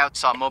our scouts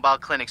saw mobile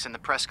clinics in the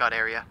Prescott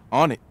area.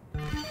 On it.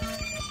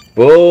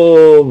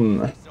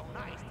 Boom.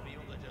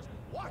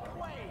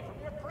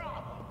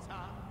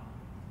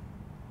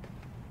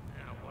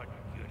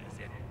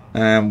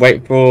 And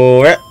wait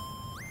for it.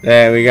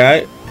 There we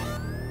go.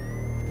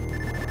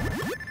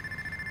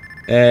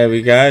 There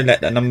we go.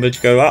 Let the numbers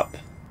go up.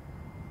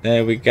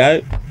 There we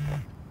go.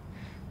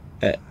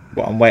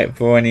 What I'm waiting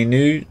for, any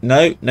news?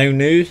 No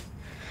news.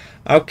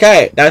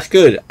 Okay, that's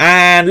good.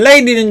 And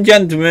ladies and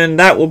gentlemen,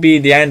 that will be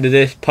the end of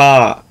this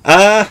part.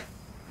 Yeah,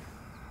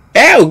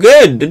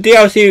 good. The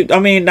DLC. I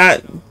mean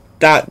the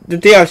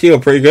DLC were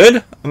pretty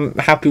good. I'm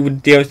happy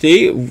with the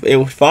DLC. It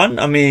was fun.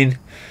 I mean,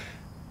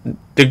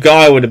 the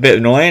guy was a bit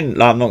annoying.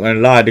 Like, I'm not gonna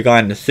lie. The guy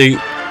in the suit.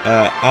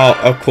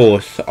 Of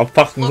course. I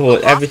fucking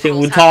course. Every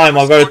single time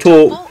I go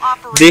to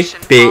talk, this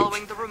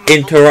bitch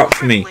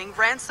interrupts me.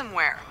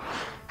 Ransomware.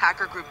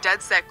 Hacker group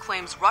DedSec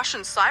claims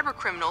Russian cyber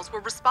criminals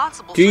were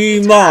responsible. Do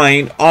you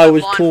mind? I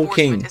was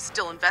talking. Is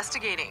still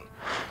investigating.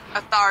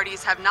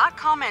 Authorities have not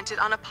commented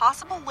on a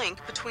possible link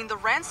between the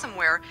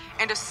ransomware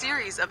and a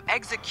series of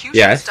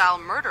execution-style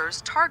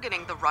murders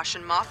targeting the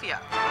Russian mafia.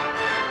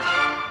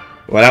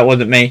 Well, that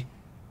wasn't me.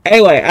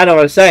 Anyway, as I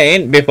was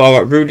saying before I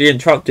got rudely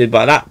interrupted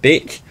by that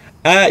bitch.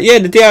 Yeah,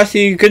 the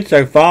DLC is good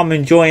so far. I'm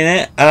enjoying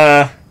it.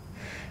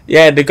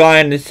 Yeah, the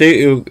guy in the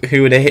suit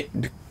who would have hit,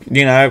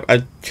 you know,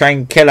 a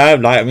trained killer.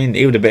 Like, I mean,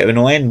 he was a bit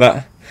annoying,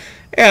 but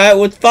yeah, it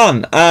was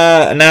fun.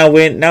 Now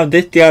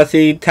this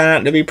DLC turned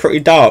out to be pretty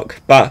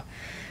dark, but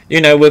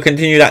you know, we'll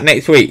continue that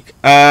next week.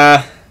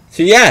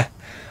 So yeah,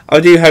 I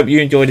do hope you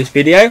enjoyed this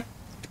video.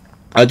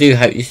 I do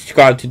hope you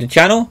subscribe to the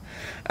channel,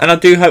 and I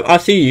do hope I'll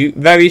see you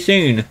very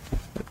soon.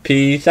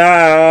 Peace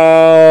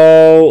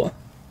out.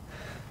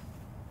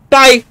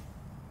 Bye.